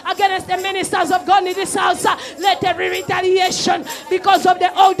pastors, against the ministers of God in this house. Let every retaliation, because of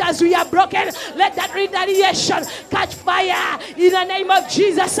the altars we are broken, let that retaliation catch fire in the name of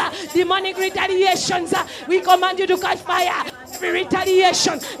Jesus. Demonic retaliations, we command you to catch fire. Every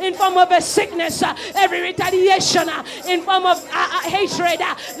retaliation in form of a sickness, every retaliation in form of hatred,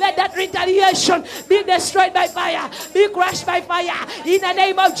 let that retaliation be destroyed by fire, be crushed by fire in the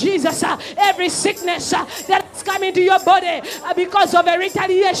name of Jesus. Every sickness that's coming to your body because of a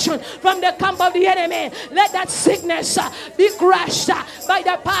retaliation from the camp of the enemy, let that sickness be crushed by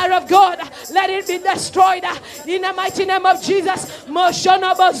the power of God. Let it be destroyed in the mighty name of Jesus.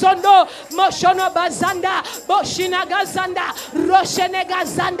 Moshono bozondo, Moshono bazanda, Boshina gazanda, Roshene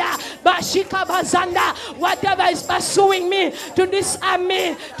gazanda, Bashika bazanda. Whatever is pursuing me to disarm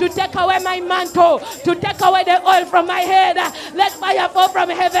me, to take away my mantle, to take away the oil from my head, let fire fall from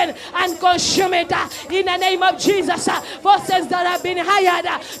heaven and consume it in the name of Jesus. Forces that have been hired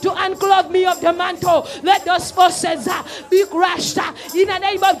to unclothe me of the mantle, let those forces be crushed in the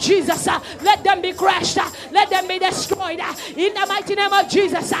name of Jesus. Let them be crushed, let them be destroyed in the mighty name of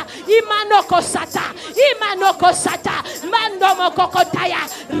Jesus. Imanoko sata, Imanoko sata, Mandomo kokotaya,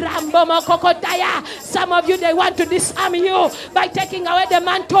 Some of you, they want to disarm you by taking away the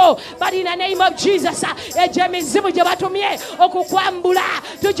mantle. But in the name of Jesus, emizimu gye batumye okukwambula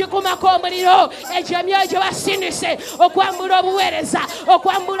tugikumako omuliro. Emyoyo gye basindise okwambula obuweereza,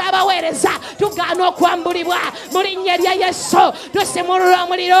 okwambula abaweereza, tugaana okwambulibwa mu linnya lya Yesu. Tusimulula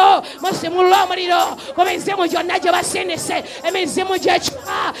omuliro, musimulula omuliro ku mizimu gyonna gye basindise, emizimu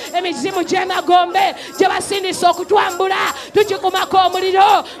gy'ekika, emizimu gy'emagombe gye basindise okutwambula, tugikumako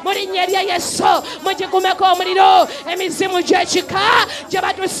omuliro mu linnya lya Yesu. Mugikumeko omuliro emizimu gy'ekika gye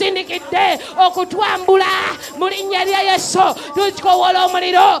batusindikidde okutwambula mu linnya lya Yesu. Tukikowola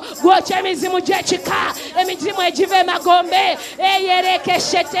omuliro gwokya emizimu gy'ekika, emizimu egiva emagombe.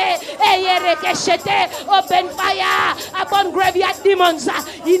 Eyerekeshete, open fire upon graveyard demons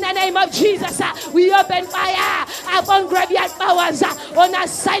in the name of Jesus. We open fire upon graveyard powers on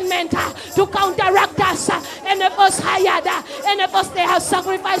assignment to counteract us. And of us hired, and of us they have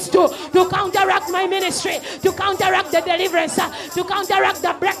sacrificed to counteract my ministry, to counteract the deliverance, to counteract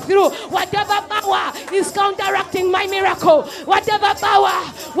the breakthrough. Whatever power is counteracting my miracle, whatever power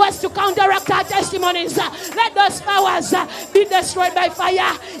was to counteract our testimonies, let those powers be destroyed by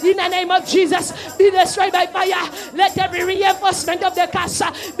fire in the name of Jesus. Be destroyed by fire. Let every reinforcement of the curse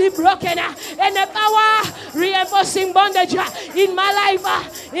be broken, and the power reinforcing bondage in my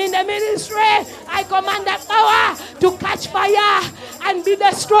life, in the ministry, I command that power to catch fire and be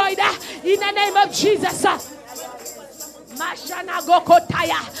destroyed in the name of Jesus. Mashana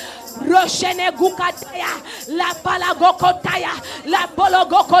gokotaya, Roshene gukataya, la pala gokotaya, la polo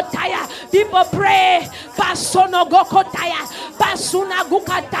gokotaya. People pray, Pasono gokotaya, Pasuna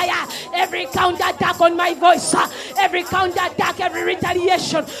gukataya. Every counterattack on my voice, every counterattack, every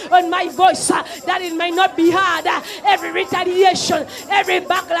retaliation on my voice, that it may not be heard. Every retaliation, every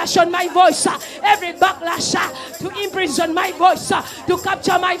backlash on my voice, every backlash to imprison my voice, to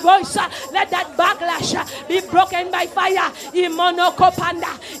capture my voice, let that backlash be broken by fire.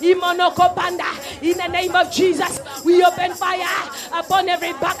 Imonokopanda. In the name of Jesus, we open fire upon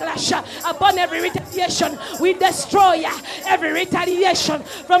every backlash, upon every retaliation. We destroy every retaliation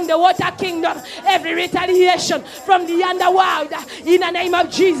from the water kingdom, every retaliation from the underworld. In the name of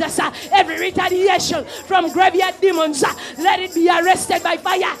Jesus, every retaliation from graveyard demons, let it be arrested by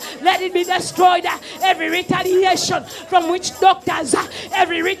fire. Let it be destroyed. Every retaliation from witch doctors,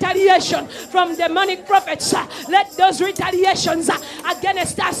 every retaliation from demonic prophets, let those retaliations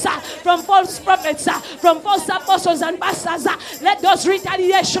against us from false prophets, from false apostles and pastors, let those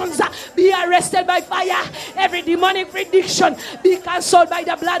retaliations be arrested by fire. Every demonic prediction be cancelled by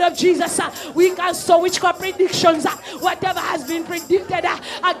the blood of Jesus. We cancel witchcraft predictions. Whatever has been predicted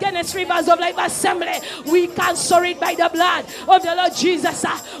against Rivers of Life Assembly, we cancel it by the blood of the Lord Jesus.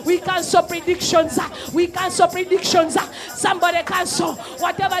 We cancel predictions. We cancel predictions. Somebody cancel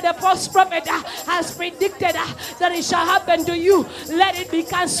whatever the false prophet has predicted that it shall happen to you. Let it be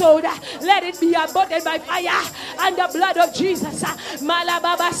cancelled. Let it be aborted by fire and the blood of Jesus.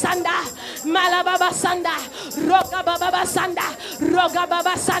 Malababa Sanda, Malababa Sanda, Roga Baba Sanda, Roga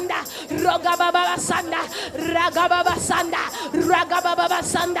Baba Sanda, Roga Baba Sanda, Raga Baba Sanda, Raga Baba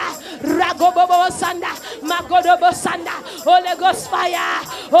Sanda, Rago Baba Sanda, Magodobo Sanda, Holy Ghost fire,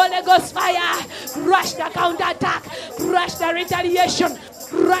 Holy Ghost fire, crush the counterattack, crush the retaliation,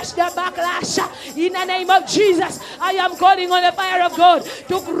 crush the backlash in the name of Jesus. I am calling on the fire of God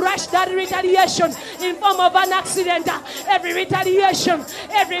to crush that retaliation in form of an accident. Every retaliation,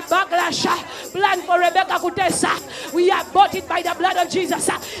 every backlash planned for Rebecca Kutesa, we are bought it by the blood of Jesus.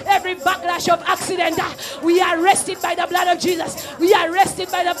 Every backlash of accident, we are arrested by the blood of Jesus. We are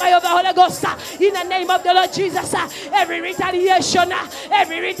arrested by the fire of the Holy Ghost in the name of the Lord Jesus. Every retaliation,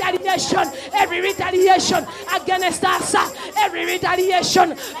 every retaliation, every retaliation against us, every retaliation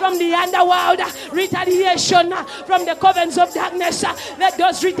from the underworld, retaliation from the covens of darkness, let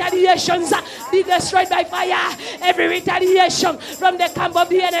those retaliations be destroyed by fire. Every retaliation from the camp of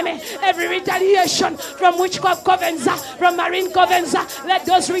the enemy, every retaliation from witchcraft covens, from marine covens, let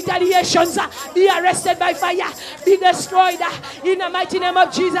those retaliations be arrested by fire, be destroyed in the mighty name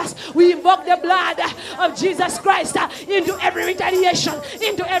of Jesus. We invoke the blood of Jesus Christ into every retaliation,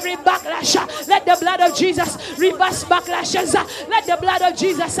 into every backlash. Let the blood of Jesus reverse backlashes. Let the blood of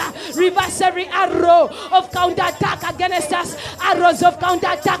Jesus reverse every arrow of counterattack against us. Arrows of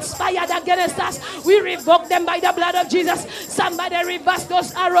counterattacks fired against us, we revoke them by the blood of Jesus. Somebody reverse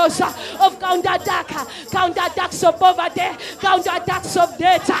those arrows of counterattack. Counterattacks of poverty, counterattacks of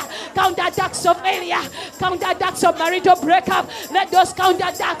death, counterattacks of failure, counterattacks of marital breakup. Let those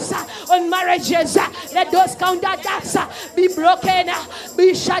counterattacks on marriages, let those counterattacks be broken,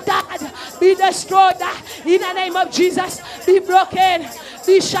 be shattered, be destroyed in the name of Jesus. Be broken,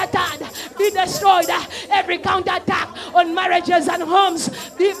 be shattered, be destroyed. Every counterattack on marriages and homes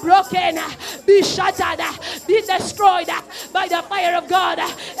be broken, be shattered, be destroyed by the fire of God.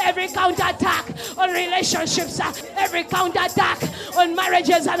 Every counterattack on relationships, every counterattack on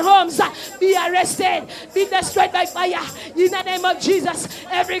marriages and homes be arrested, be destroyed by fire in the name of Jesus.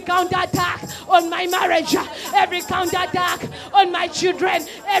 Every counterattack on my marriage, every counterattack on my children,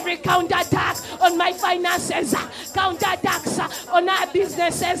 every counterattack on my finances, counterattacks on our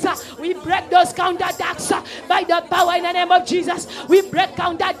businesses, we break those counterattacks by the power in the name of Jesus. We break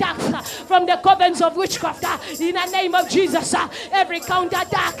counterattacks from the covens of witchcraft in the name of Jesus. Every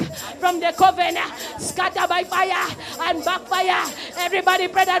counterattack from the coven, scatter by fire and backfire. Everybody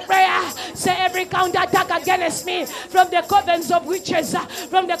pray that prayer. Say every counterattack against me from the covens of witches,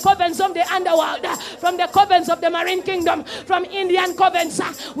 from the covens of the underworld, from the covens of the marine kingdom, from Indian covens.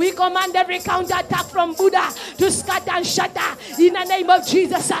 We command every counterattack from Buddha to scatter and shatter in the name of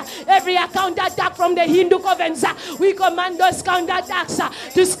Jesus. Every counterattack from the Hindu covens, we command those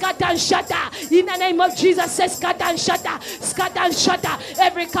counterattacks to scatter and shatter in the name of Jesus. Say scatter and shatter, scatter and shatter.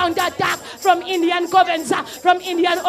 Every counterattack from Indian covens, from Indian